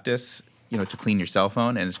good practice, to clean your cell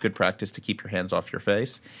phone, and it's good practice to keep your hands off your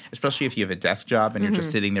face, especially if you have a desk job and you're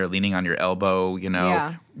just sitting there leaning on your elbow,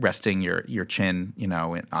 resting your chin,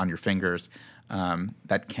 on your fingers.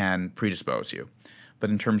 That can predispose you. But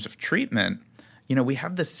in terms of treatment, we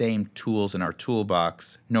have the same tools in our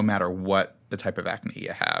toolbox no matter what the type of acne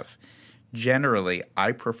you have. Generally,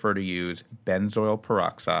 I prefer to use benzoyl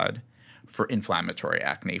peroxide for inflammatory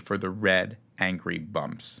acne, for the red, angry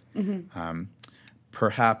bumps.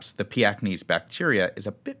 Perhaps the P. acnes bacteria is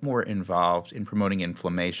a bit more involved in promoting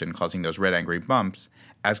inflammation, causing those red, angry bumps,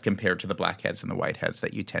 as compared to the blackheads and the whiteheads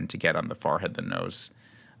that you tend to get on the forehead, the nose,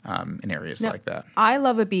 in areas like that. I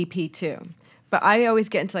love a BP too, but I always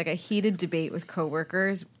get into like a heated debate with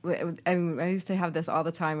coworkers. I used to have this all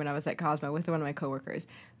the time when I was at Cosmo with one of my coworkers.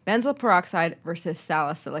 benzoyl peroxide versus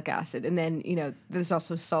salicylic acid. And then, there's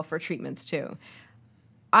also sulfur treatments too.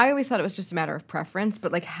 I always thought it was just a matter of preference,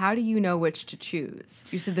 but like, how do you know which to choose?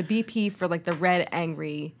 You said the BP for like the red,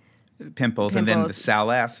 angry pimples. And then the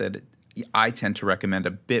sal acid, I tend to recommend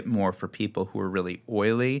a bit more for people who are really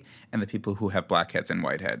oily and the people who have blackheads and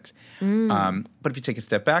whiteheads. But if you take a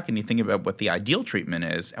step back and you think about what the ideal treatment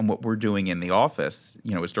is and what we're doing in the office,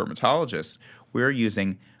 as dermatologists, we're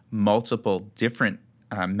using multiple different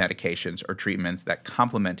medications or treatments that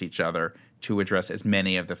complement each other to address as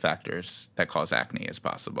many of the factors that cause acne as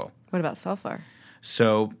possible. What about sulfur?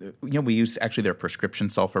 So, we use their prescription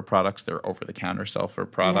sulfur products. They're over-the-counter sulfur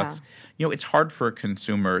products. Yeah. It's hard for a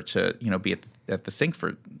consumer to, be at the sink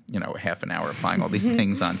for, half an hour applying all these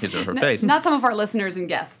things on his or her face. Not some of our listeners and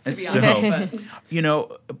guests, to be honest.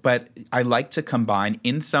 But I like to combine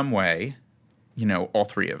in some way, all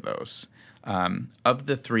three of those. Of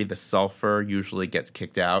the three, the sulfur usually gets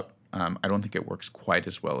kicked out. I don't think it works quite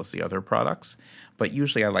as well as the other products. But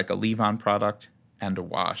usually I like a leave-on product and a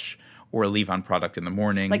wash, or a leave-on product in the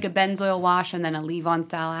morning. Like a benzoyl wash and then a leave-on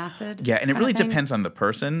sal acid? Yeah, and it really depends on the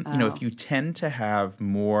person. If you tend to have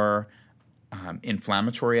more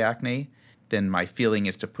inflammatory acne, then my feeling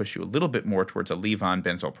is to push you a little bit more towards a leave-on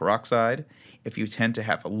benzoyl peroxide. If you tend to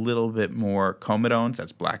have a little bit more comedones,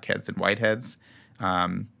 that's blackheads and whiteheads,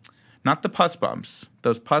 not the pus bumps.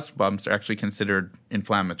 Those pus bumps are actually considered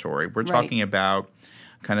inflammatory. We're talking about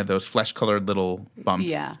kind of those flesh-colored little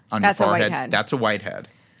bumps on your forehead. That's a whitehead. That's a whitehead.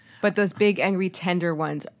 But those big, angry, tender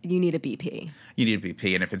ones, you need a BP. You need a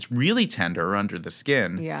BP. And if it's really tender or under the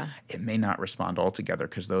skin, it may not respond altogether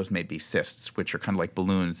because those may be cysts, which are kind of like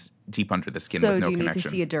balloons deep under the skin with no connection. So do you need to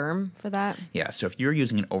see a derm for that? Yeah. So if you're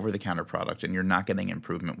using an over-the-counter product and you're not getting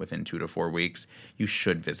improvement within 2 to 4 weeks, you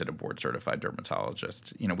should visit a board-certified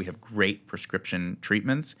dermatologist. We have great prescription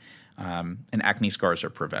treatments, and acne scars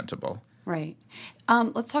are preventable. Right.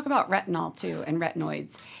 Let's talk about retinol, too, and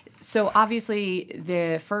retinoids. So obviously,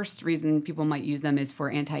 the first reason people might use them is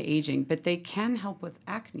for anti-aging, but they can help with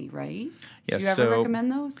acne, right? Yeah, Do you ever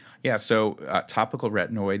recommend those? Yeah, so topical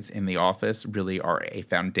retinoids in the office really are a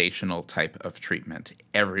foundational type of treatment.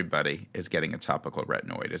 Everybody is getting a topical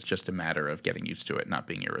retinoid. It's just a matter of getting used to it, not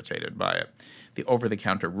being irritated by it. The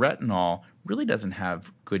over-the-counter retinol really doesn't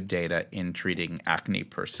have good data in treating acne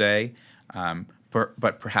per se,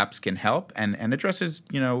 but perhaps can help and addresses,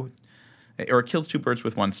 or it kills two birds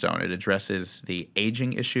with one stone. It addresses the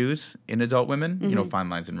aging issues in adult women, fine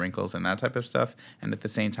lines and wrinkles and that type of stuff. And at the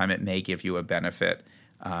same time, it may give you a benefit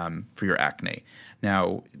for your acne.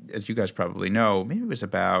 Now, as you guys probably know, maybe it was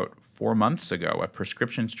about 4 months ago, a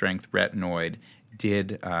prescription-strength retinoid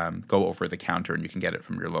did go over the counter, and you can get it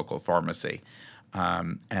from your local pharmacy.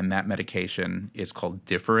 And that medication is called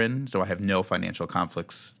Differin, so I have no financial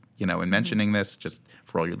conflicts in mentioning this, just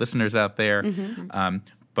for all your listeners out there.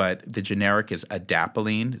 But the generic is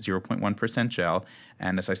adapalene, 0.1% gel.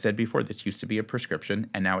 And as I said before, this used to be a prescription,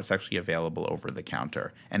 and now it's actually available over the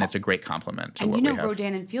counter. And it's a great complement to what we have. And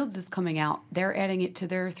Rodan and Fields is coming out. They're adding it to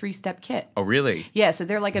their 3-step kit. Oh, really? Yeah, so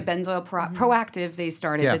they're like a benzoyl proactive they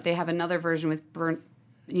started, but they have another version with burnt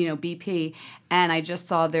BP, and I just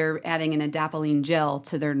saw they're adding an adapalene gel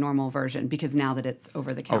to their normal version because now that it's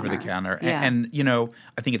over the counter. Over the counter. Yeah. And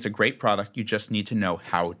I think it's a great product. You just need to know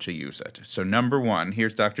how to use it. So number one,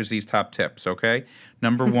 here's Dr. Z's top tips, okay?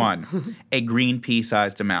 Number one, a green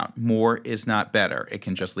pea-sized amount. More is not better. It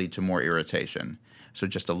can just lead to more irritation. So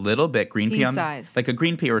just a little bit, green pea on, like a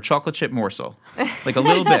green pea or a chocolate chip morsel, like a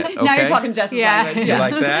little bit. Okay? Now you're talking Jess's language. You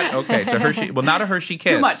like that? Okay, so Hershey. Well, not a Hershey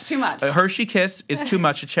Kiss. Too much. A Hershey Kiss is too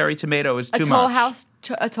much. A cherry tomato is too much. A Toll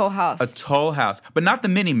House. A Toll House, but not the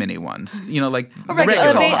mini ones. Like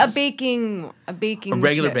a baking a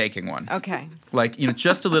regular chip. baking one. Okay. Like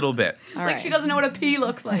just a little bit. All right. She doesn't know what a pea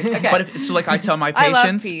looks like. Okay. But so I tell my patients, I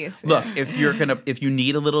love peas. Look, if you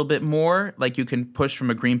need a little bit more, like you can push from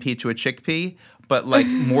a green pea to a chickpea. But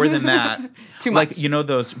more than that, too much.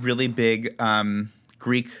 Those really big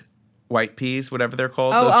Greek white peas, whatever they're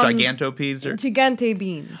called, those giganto peas, or gigante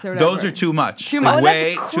beans, or whatever. Those are too much. Too much.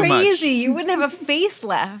 Way that's too much. Crazy. You wouldn't have a face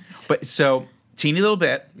left. But so teeny little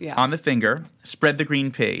bit on the finger. Spread the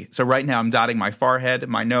green pea. So right now I'm dotting my forehead,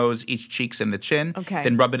 my nose, each cheeks, and the chin. Okay.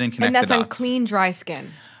 Then rub it and connect and that's the dots. on clean, dry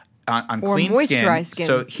skin. On or clean moisturized skin.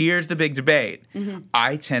 So here's the big debate.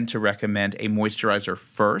 I tend to recommend a moisturizer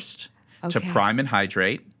first to prime and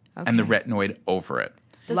hydrate. And the retinoid over it.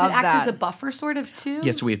 Does it act as a buffer sort of too?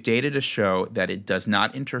 Yes, so we have data to show that it does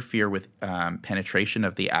not interfere with penetration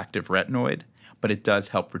of the active retinoid, but it does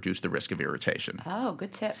help reduce the risk of irritation. Oh,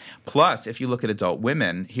 good tip. Plus, if you look at adult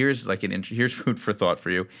women, here's food for thought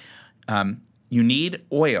for you. You need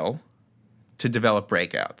oil to develop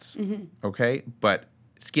breakouts, okay? But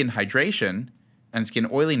skin hydration and skin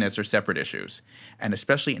oiliness are separate issues. And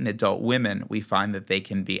especially in adult women, we find that they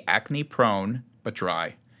can be acne-prone but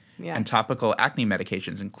dry. Yes. And topical acne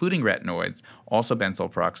medications, including retinoids, also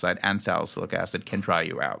benzoyl peroxide and salicylic acid, can dry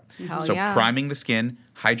you out. Hell So yeah. priming the skin,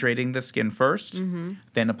 hydrating the skin first,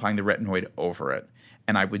 then applying the retinoid over it.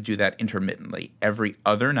 And I would do that intermittently every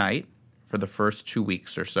other night for the first 2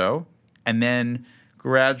 weeks or so, and then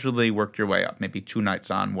gradually work your way up, maybe 2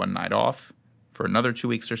 nights on, 1 night off for another 2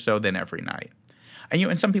 weeks or so, then every night.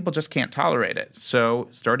 And some people just can't tolerate it. So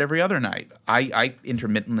start every other night. I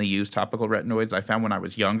intermittently use topical retinoids. I found when I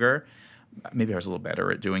was younger, maybe I was a little better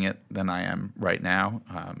at doing it than I am right now.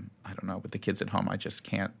 I don't know. With the kids at home, I just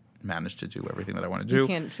can't manage to do everything that I want to do. You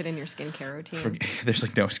can't fit in your skincare routine. There's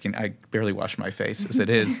like no skin. I barely wash my face as it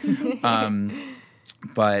is.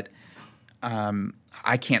 But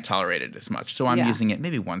I can't tolerate it as much. So I'm using it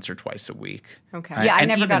maybe once or twice a week. Okay. Yeah, I And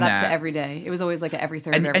never even got up that- to every day. It was always like every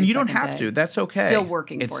third or every And you don't second have day. to. That's okay. Still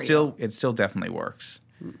working for you. It still definitely works.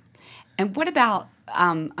 And what about,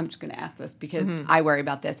 I'm just going to ask this because I worry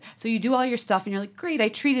about this. So you do all your stuff and you're like, great, I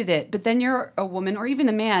treated it. But then you're a woman or even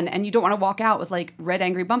a man and you don't want to walk out with like red,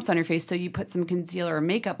 angry bumps on your face. So you put some concealer or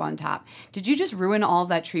makeup on top. Did you just ruin all of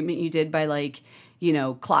that treatment you did by like,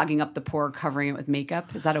 clogging up the pore, covering it with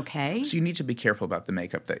makeup? Is that okay? So you need to be careful about the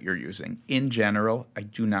makeup that you're using. In general, I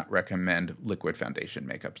do not recommend liquid foundation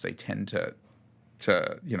makeups. They tend to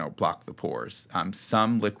block the pores.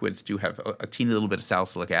 Some liquids do have a teeny little bit of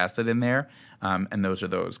salicylic acid in there, and those are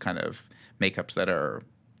those kind of makeups that are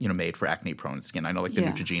made for acne-prone skin. I know like the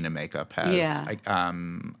Neutrogena makeup has. Yeah. I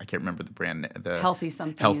can't remember the brand. The Healthy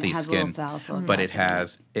something. Healthy It has a Skin, little salicylic but acid it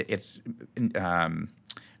has it's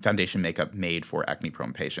foundation makeup made for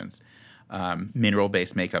acne-prone patients.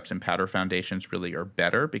 Mineral-based makeups and powder foundations really are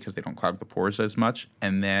better because they don't clog the pores as much.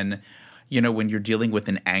 And then when you're dealing with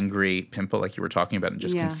an angry pimple like you were talking about and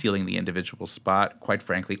just concealing the individual spot, quite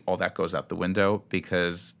frankly, all that goes out the window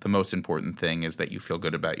because the most important thing is that you feel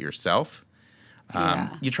good about yourself.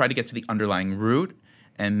 You try to get to the underlying root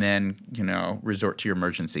and then, resort to your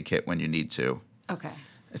emergency kit when you need to. Okay.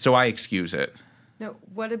 So I excuse it. Now,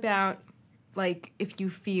 what about, like, if you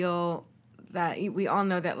feel that, we all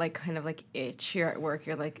know that, like, kind of like itch, you're at work,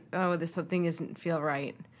 you're like, oh, this something doesn't feel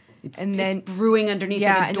right. It's brewing underneath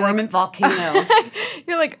like a and dormant volcano.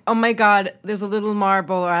 You're like, oh my God, there's a little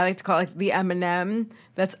marble, or I like to call it like the M&M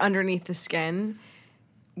that's underneath the skin.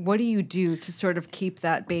 What do you do to sort of keep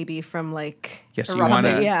that baby from like Yes, you erupting?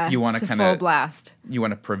 want to to kind full of blast. You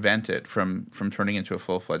want to prevent it from turning into a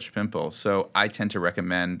full-fledged pimple. So I tend to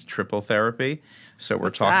recommend triple therapy. So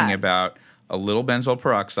we're talking that? about a little benzoyl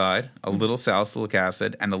peroxide, a little salicylic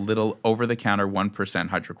acid, and a little over-the-counter 1%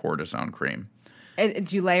 hydrocortisone cream. And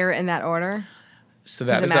do you layer it in that order? So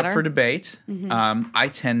that Does is it up matter? for debate. I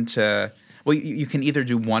tend to – you can either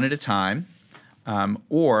do one at a time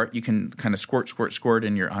or you can kind of squirt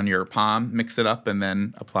on your palm, mix it up, and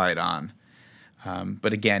then apply it on.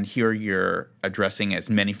 But again, here you're addressing as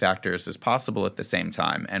many factors as possible at the same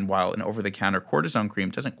time. And while an over-the-counter cortisone cream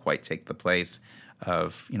doesn't quite take the place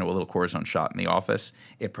of a little cortisone shot in the office,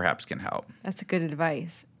 it perhaps can help. That's good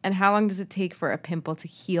advice. And how long does it take for a pimple to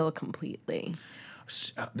heal completely?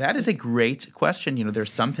 That is a great question.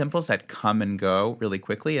 There's some pimples that come and go really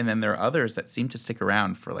quickly, and then there are others that seem to stick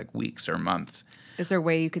around for like weeks or months. Is there a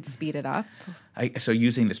way you could speed it up? So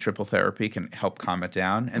using this triple therapy can help calm it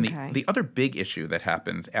down. And Okay. the other big issue that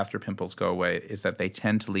happens after pimples go away is that they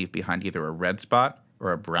tend to leave behind either a red spot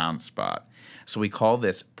or a brown spot. So we call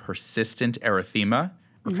this persistent erythema,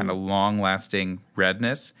 or kind of long-lasting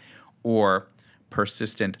redness, or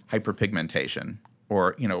persistent hyperpigmentation,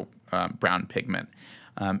 or brown pigment.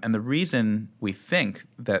 And the reason we think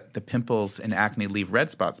that the pimples and acne leave red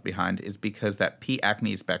spots behind is because that P.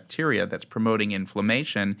 acnes bacteria that's promoting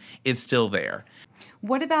inflammation is still there.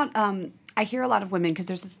 What about I hear a lot of women because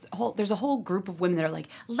there's a whole group of women that are like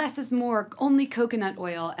less is more, only coconut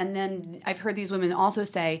oil, and then I've heard these women also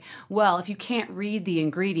say, well, if you can't read the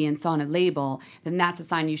ingredients on a label, then that's a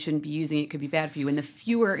sign you shouldn't be using it. It could be bad for you, and the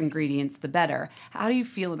fewer ingredients, the better. How do you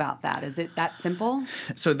feel about that? Is it that simple?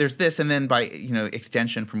 So there's this, and then by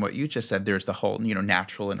extension from what you just said, there's the whole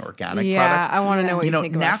natural and organic Yeah, products. I want to know what you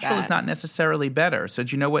think about natural that. is not necessarily better. So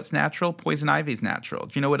do you know what's natural? Poison ivy is natural.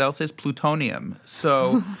 Do you know what else is? Plutonium.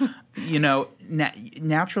 So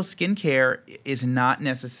natural skincare is not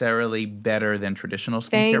necessarily better than traditional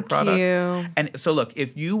skincare Thank products. you. And so look,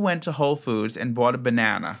 if you went to Whole Foods and bought a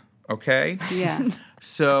banana, okay? Yeah.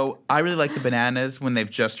 So I really like the bananas when they've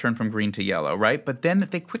just turned from green to yellow, right? But then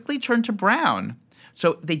they quickly turn to brown.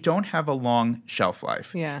 So they don't have a long shelf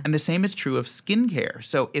life. Yeah. And the same is true of skincare.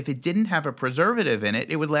 So if it didn't have a preservative in it,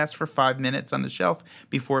 it would last for 5 minutes on the shelf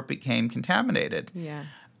before it became contaminated. Yeah.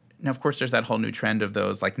 Now, of course, there's that whole new trend of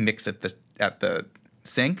those like mix at the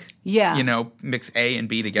sink. Yeah. You know, mix A and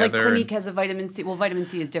B together. Like Clinique has a vitamin C. Well, vitamin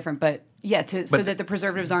C is different, but yeah, so that the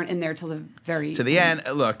preservatives aren't in there till the very to the end.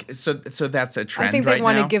 Look, so that's a trend I think right they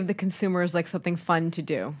want now. to give the consumers like something fun to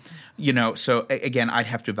do. You know, so again, I'd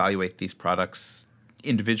have to evaluate these products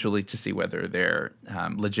individually to see whether they're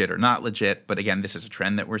legit or not legit. But again, this is a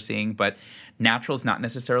trend that we're seeing. But natural is not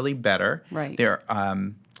necessarily better. Right.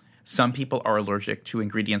 Some people are allergic to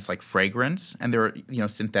ingredients like fragrance, and there are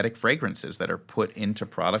synthetic fragrances that are put into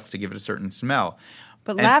products to give it a certain smell.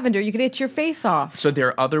 But lavender, you could itch your face off. So there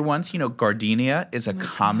are other ones. Gardenia is a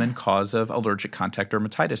common cause of allergic contact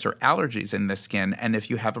dermatitis or allergies in the skin. And if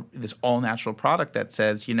you have this all-natural product that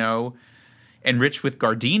says, enriched with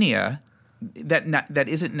gardenia, that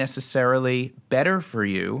isn't necessarily better for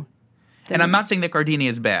you. And I'm not saying that gardenia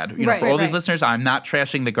is bad. For all these listeners, I'm not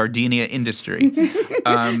trashing the gardenia industry. You're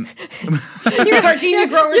gardenia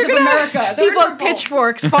growers of America. People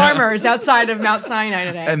pitchforks, farmers outside of Mount Sinai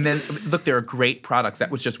today. And then, look, there are great products. That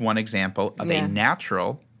was just one example of a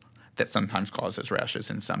natural that sometimes causes rashes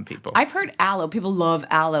in some people. I've heard aloe. People love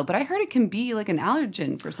aloe, but I heard it can be like an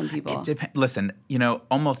allergen for some people. Listen,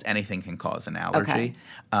 almost anything can cause an allergy.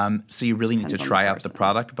 Okay. So you really need to Depends on try the out the person.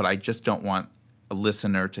 product. But I just don't want a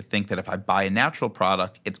listener to think that if I buy a natural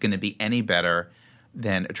product, it's going to be any better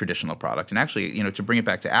than a traditional product. And actually, to bring it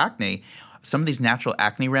back to acne, some of these natural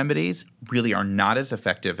acne remedies really are not as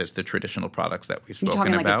effective as the traditional products that we've spoken You're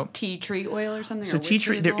talking about. like a tea tree oil or something? So tea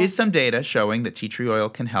tree, there is some data showing that tea tree oil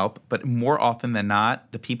can help, but more often than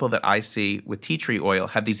not, the people that I see with tea tree oil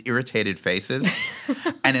have these irritated faces,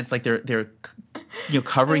 and it's like they're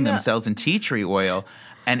covering themselves in tea tree oil,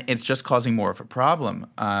 and it's just causing more of a problem.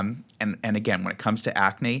 And again, when it comes to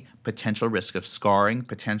acne, potential risk of scarring,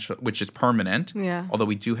 which is permanent, although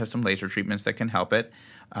we do have some laser treatments that can help it.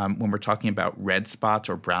 When we're talking about red spots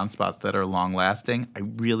or brown spots that are long-lasting, I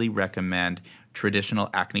really recommend traditional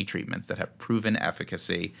acne treatments that have proven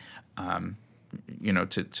efficacy, to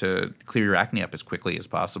clear your acne up as quickly as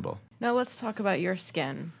possible. Now let's talk about your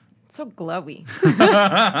skin. It's so glowy.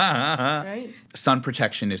 Right? Sun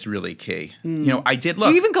protection is really key. I did Do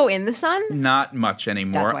you even go in the sun? Not much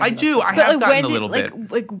anymore. That's why I he do. looks I have gotten a little bit.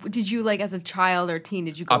 Did you as a child or teen?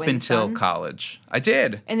 Did you go Up in until the sun? college, I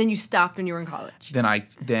did. And then you stopped when you were in college.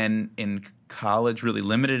 Then in college really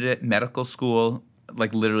limited it. Medical school,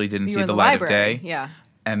 literally didn't You see were in the the light library. of day. Yeah.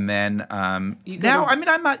 And then I'm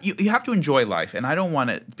not. You have to enjoy life, and I don't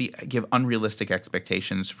want to give unrealistic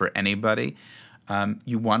expectations for anybody.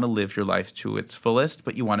 You want to live your life to its fullest,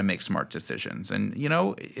 but you want to make smart decisions. And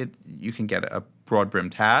you can get a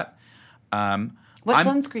broad-brimmed hat. What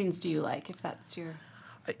sunscreens do you like? If that's your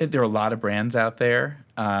There are a lot of brands out there.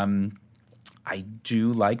 I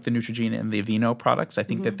do like the Neutrogena and the Aveeno products. I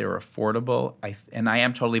think that they're affordable. And I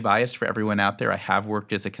am totally biased for everyone out there. I have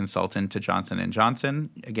worked as a consultant to Johnson & Johnson.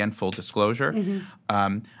 Again, full disclosure.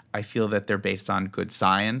 I feel that they're based on good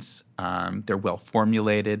science. They're well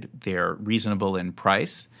formulated. They're reasonable in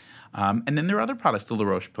price. And then there are other products. The La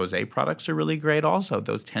Roche-Posay products are really great also.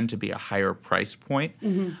 Those tend to be a higher price point.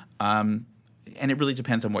 And it really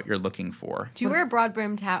depends on what you're looking for. Do you wear a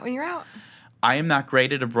broad-brimmed hat when you're out? I am not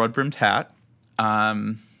great at a broad-brimmed hat.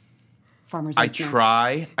 farmer's I weekend?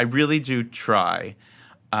 try. I really do try.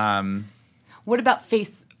 What about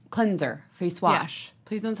face cleanser, face wash?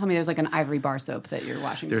 Please don't tell me there's an ivory bar soap that you're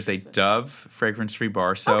washing. There's your a face with. Dove fragrance-free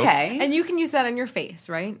bar soap. Okay. And you can use that on your face,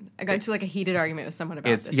 right? I got into a heated argument with someone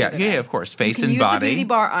about this. the other day. Of course. Face you can and use body. the beauty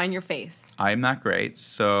bar on your face. I am not great.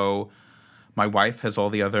 So my wife has all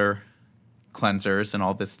the other cleansers and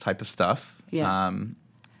all this type of stuff. Yeah.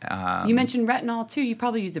 You mentioned retinol too. You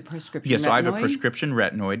probably use a prescription. So I have a retinoid? prescription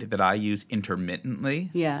retinoid that I use intermittently.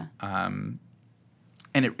 Yeah. And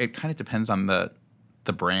it kind of depends on the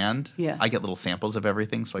brand. Yeah. I get little samples of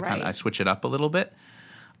everything, so Right. I switch it up a little bit.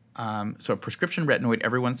 So a prescription retinoid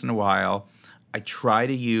every once in a while. I try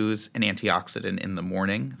to use an antioxidant in the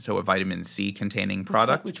morning, so a vitamin C containing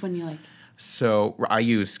product. Which one do you like? So I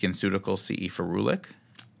use SkinCeuticals CE Ferulic.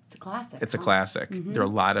 It's a classic. It's a huh? classic. There are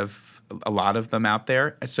a lot of them out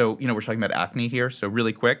there. So we're talking about acne here. So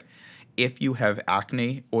really quick, if you have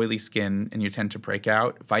acne, oily skin, and you tend to break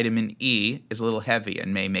out, vitamin E is a little heavy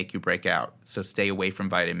and may make you break out. So stay away from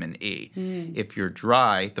vitamin E. If you're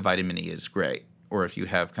dry, the vitamin E is great. Or if you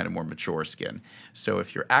have kind of more mature skin. So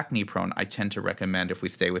if you're acne prone, I tend to recommend, if we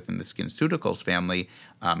stay within the SkinCeuticals family,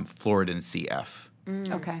 Floridin CF.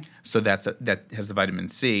 Okay. So that has the vitamin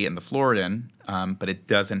C and the fluoride, but it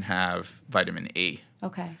doesn't have vitamin E.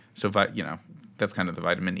 Okay. So, that's kind of the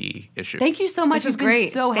vitamin E issue. Thank you so much. This is You've been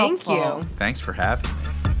great. so Thank helpful. you. Thanks for having me.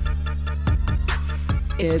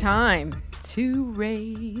 It's time. To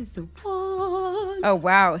raise the wand. Oh,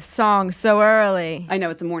 wow. Song so early. I know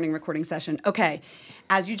it's a morning recording session. Okay.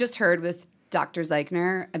 As you just heard with Dr.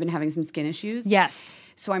 Zeichner, I've been having some skin issues. Yes.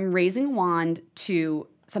 So I'm raising a wand to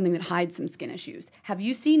something that hides some skin issues. Have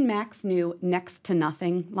you seen MAC's new Next to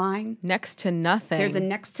Nothing line? Next to nothing. There's a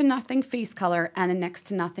Next to Nothing face color and a Next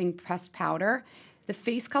to Nothing pressed powder. The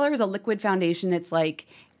face color is a liquid foundation that's like,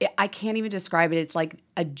 I can't even describe it. It's like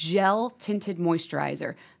a gel tinted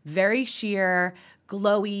moisturizer. Very sheer,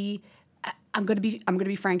 glowy. I'm gonna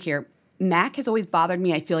be frank here. MAC has always bothered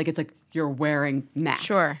me. I feel like it's like you're wearing MAC.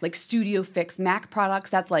 Sure. Like Studio Fix MAC products,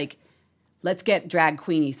 that's like, let's get drag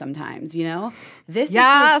queeny sometimes, you know? This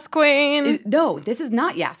Yes, is queen. no, this is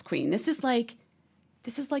not Yas Queen. This is like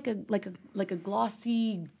a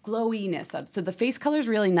glossy glowiness of. So the face color is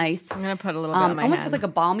really nice. I'm going to put a little bit on my almost head. has like a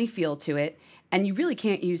balmy feel to it, and you really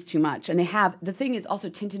can't use too much. And the thing is also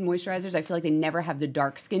tinted moisturizers, I feel like they never have the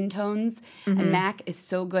dark skin tones. And MAC is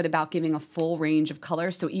so good about giving a full range of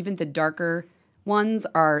colors. So even the darker ones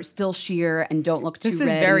are still sheer and don't look too red. This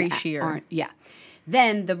is very and sheer. aren't- Yeah.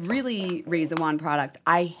 Then the really raise a wand product,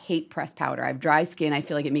 I hate pressed powder. I have dry skin. I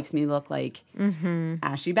feel like it makes me look like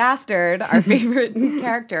Ashy Bastard, our favorite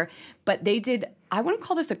character. But they did, I want to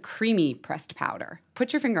call this a creamy pressed powder.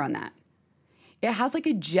 Put your finger on that. It has like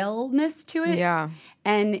a gelness to it. Yeah.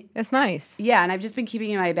 And It's nice. yeah, and I've just been keeping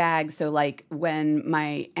it in my bag. So like when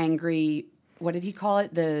my angry, what did he call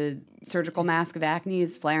it? The surgical mask of acne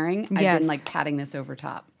is flaring. I've Yes. been like patting this over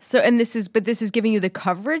top. So, and this is giving you the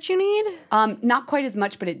coverage you need? Not quite as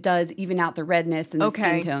much, but it does even out the redness and the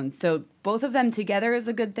Okay. skin tones. So both of them together is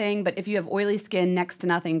a good thing. But if you have oily skin, next to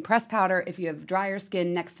nothing pressed powder. If you have drier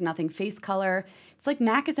skin, next to nothing face color. It's like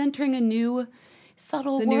MAC is entering a new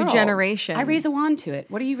subtle The new world. generation. I raise a wand to it.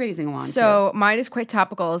 What are you raising a wand to? So mine is quite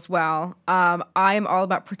topical as well. I am all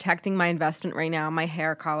about protecting my investment right now, my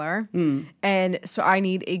hair color. And so I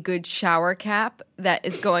need a good shower cap that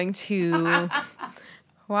is going to...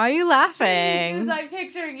 Why are you laughing? I'm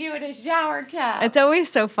picturing you in a shower cap. It's always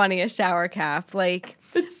so funny, a shower cap. Like,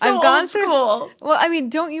 It's so old school. Well, I mean,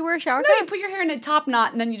 don't you wear a shower No, cap? you put your hair in a top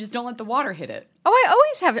knot and then you just don't let the water hit it. Oh, I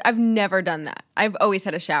always have. I've never done that. I've always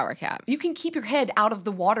had a shower cap. You can keep your head out of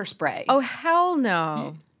the water spray. Oh, hell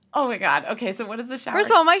no. Oh my God. Okay, so what is the shower?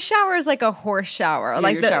 First of all, my shower is like a horse shower. Yeah,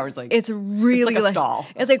 your shower's like- it's really it's like a stall.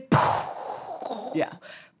 It's like Yeah.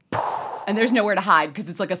 And there's nowhere to hide because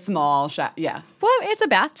it's like a small shower. Yeah. well, it's a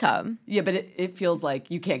bathtub. Yeah, but it feels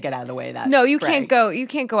like you can't get out of the way of that. No, you spray. can't go. You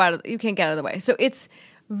can't get out of the way. So it's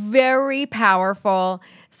very powerful.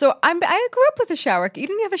 So I grew up with a shower. You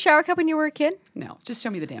didn't have a shower cap when you were a kid? No, just show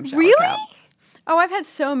me the damn shower Really? cap. Oh, I've had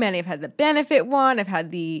so many. I've had the Benefit one. I've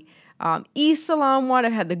had the E-Salon one.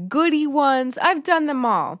 I've had the Goody ones. I've done them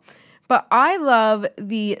all. But I love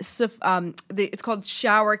the it's called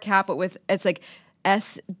shower cap, but it's like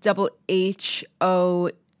SHHO.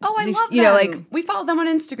 Oh, I love them. You know, like we follow them on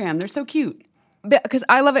Instagram. They're so cute. because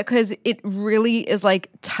I love it because it really is like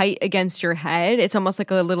tight against your head. It's almost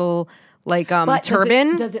like a little like But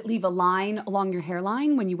turban. Does it leave a line along your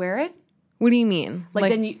hairline when you wear it? What do you mean?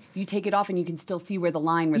 Like then you take it off and you can still see where the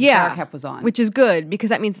line where the shower cap was on. which is good because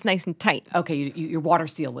that means it's nice and tight. Okay, your water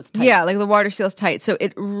seal was tight. Yeah, like the water seal's tight, so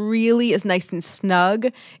it really is nice and snug.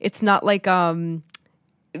 It's not like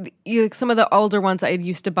like some of the older ones I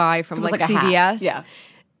used to buy from almost like like a CVS. hat. Yeah.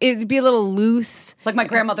 It'd be a little loose. Like my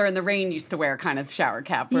grandmother in the rain used to wear kind of shower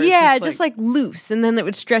cap. Where it's Yeah, just like loose, and then it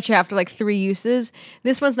would stretch after like 3 uses.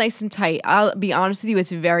 This one's nice and tight. I'll be honest with you,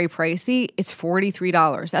 it's very pricey. It's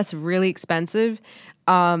 $43. That's really expensive.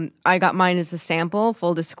 I got mine as a sample,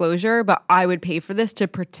 full disclosure, but I would pay for this to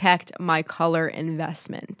protect my color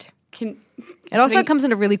investment. It also comes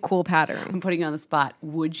in a really cool pattern. I'm putting you on the spot.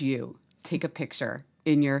 Would you take a picture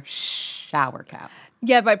in your shower cap?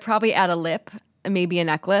 Yeah, but I'd probably add a lip, and maybe a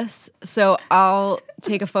necklace. So I'll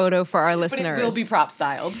take a photo for our listeners. But it will be prop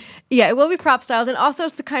styled. Yeah, it will be prop styled, and also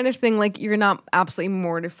it's the kind of thing like you're not absolutely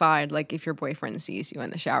mortified like if your boyfriend sees you in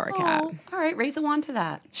the shower cap. Oh, all right, raise a wand to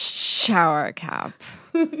that. Shower cap.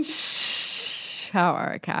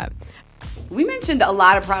 Shower cap. We mentioned a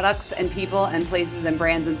lot of products and people and places and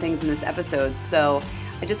brands and things in this episode, so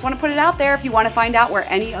I just want to put it out there. If you want to find out where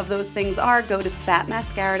any of those things are, go to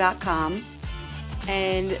fatmascara.com.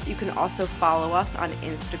 And you can also follow us on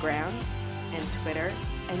Instagram and Twitter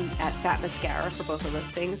and at Fat Mascara for both of those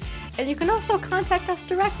things. And you can also contact us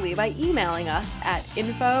directly by emailing us at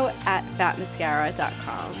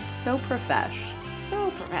info@fatmascara.com. So profesh. So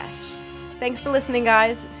fresh. Thanks for listening,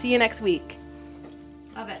 guys. See you next week.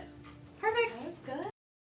 Love it. Perfect. That was good.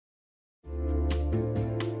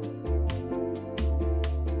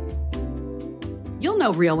 You'll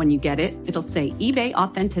know real when you get it. It'll say eBay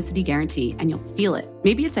Authenticity Guarantee, and you'll feel it.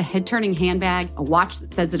 Maybe it's a head-turning handbag, a watch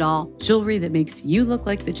that says it all, jewelry that makes you look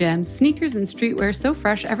like the gem, sneakers and streetwear so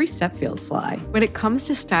fresh every step feels fly. When it comes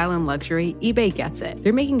to style and luxury, eBay gets it.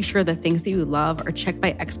 They're making sure the things that you love are checked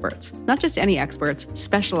by experts. Not just any experts,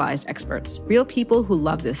 specialized experts. Real people who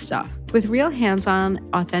love this stuff. With real hands-on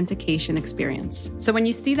authentication experience. So when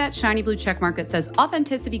you see that shiny blue checkmark that says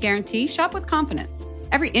Authenticity Guarantee, shop with confidence.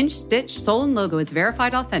 Every inch, stitch, sole, and logo is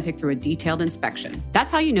verified authentic through a detailed inspection.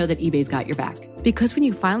 That's how you know that eBay's got your back. Because when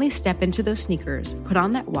you finally step into those sneakers, put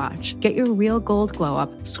on that watch, get your real gold glow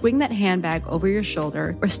up, swing that handbag over your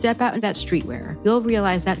shoulder, or step out in that streetwear, you'll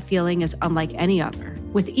realize that feeling is unlike any other.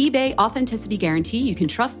 With eBay Authenticity Guarantee, you can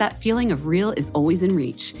trust that feeling of real is always in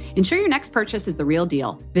reach. Ensure your next purchase is the real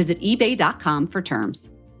deal. Visit ebay.com for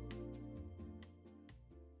terms.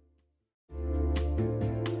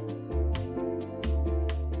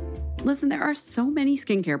 Listen, there are so many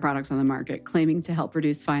skincare products on the market claiming to help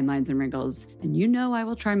reduce fine lines and wrinkles, and you know I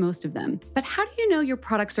will try most of them. But how do you know your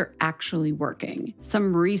products are actually working?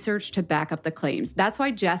 Some research to back up the claims. That's why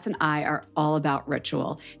Jess and I are all about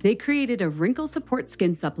Ritual. They created a wrinkle support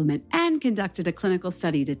skin supplement and conducted a clinical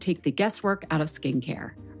study to take the guesswork out of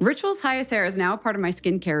skincare. Ritual's Hyacera is now a part of my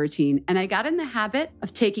skincare routine, and I got in the habit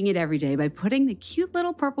of taking it every day by putting the cute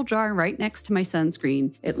little purple jar right next to my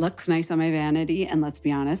sunscreen. It looks nice on my vanity, and let's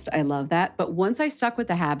be honest, I love that. But once I stuck with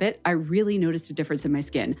the habit, I really noticed a difference in my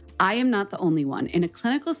skin. I am not the only one. In a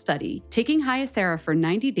clinical study, taking Hyacera for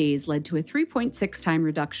 90 days led to a 3.6 time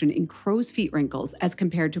reduction in crow's feet wrinkles as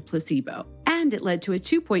compared to placebo. And it led to a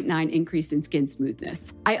 2.9 increase in skin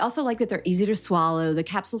smoothness. I also like that they're easy to swallow. The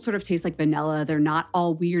capsules sort of taste like vanilla. They're not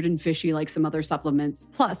all weird and fishy like some other supplements.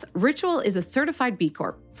 Plus, Ritual is a certified B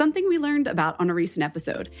Corp, something we learned about on a recent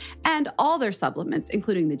episode. And all their supplements,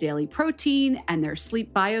 including the daily protein and their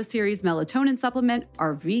Sleep Bio Series melatonin supplement,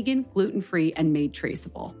 are vegan, gluten-free, and made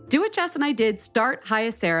traceable. Do what Jess and I did. Start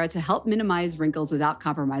Hyacera to help minimize wrinkles without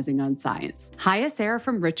compromising on science. Hyacera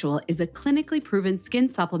from Ritual is a clinically proven skin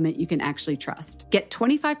supplement you can actually trust. Get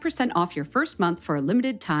 25% off your first month for a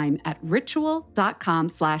limited time at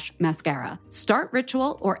ritual.com/mascara. Start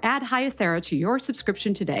Ritual or add Hyacera to your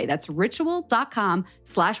subscription today. That's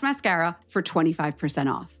ritual.com/mascara for 25%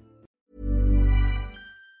 off.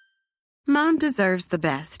 Mom deserves the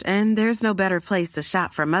best, and there's no better place to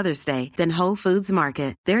shop for Mother's Day than Whole Foods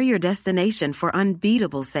Market. They're your destination for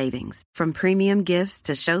unbeatable savings, from premium gifts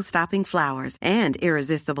to show-stopping flowers and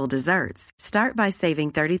irresistible desserts. Start by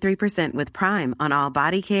saving 33% with Prime on all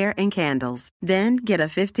body care and candles. Then get a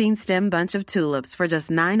 15-stem bunch of tulips for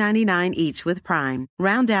just $9.99 each with Prime.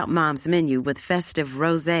 Round out Mom's menu with festive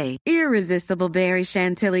rosé, irresistible berry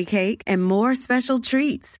chantilly cake, and more special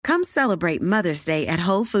treats. Come celebrate Mother's Day at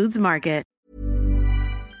Whole Foods Market.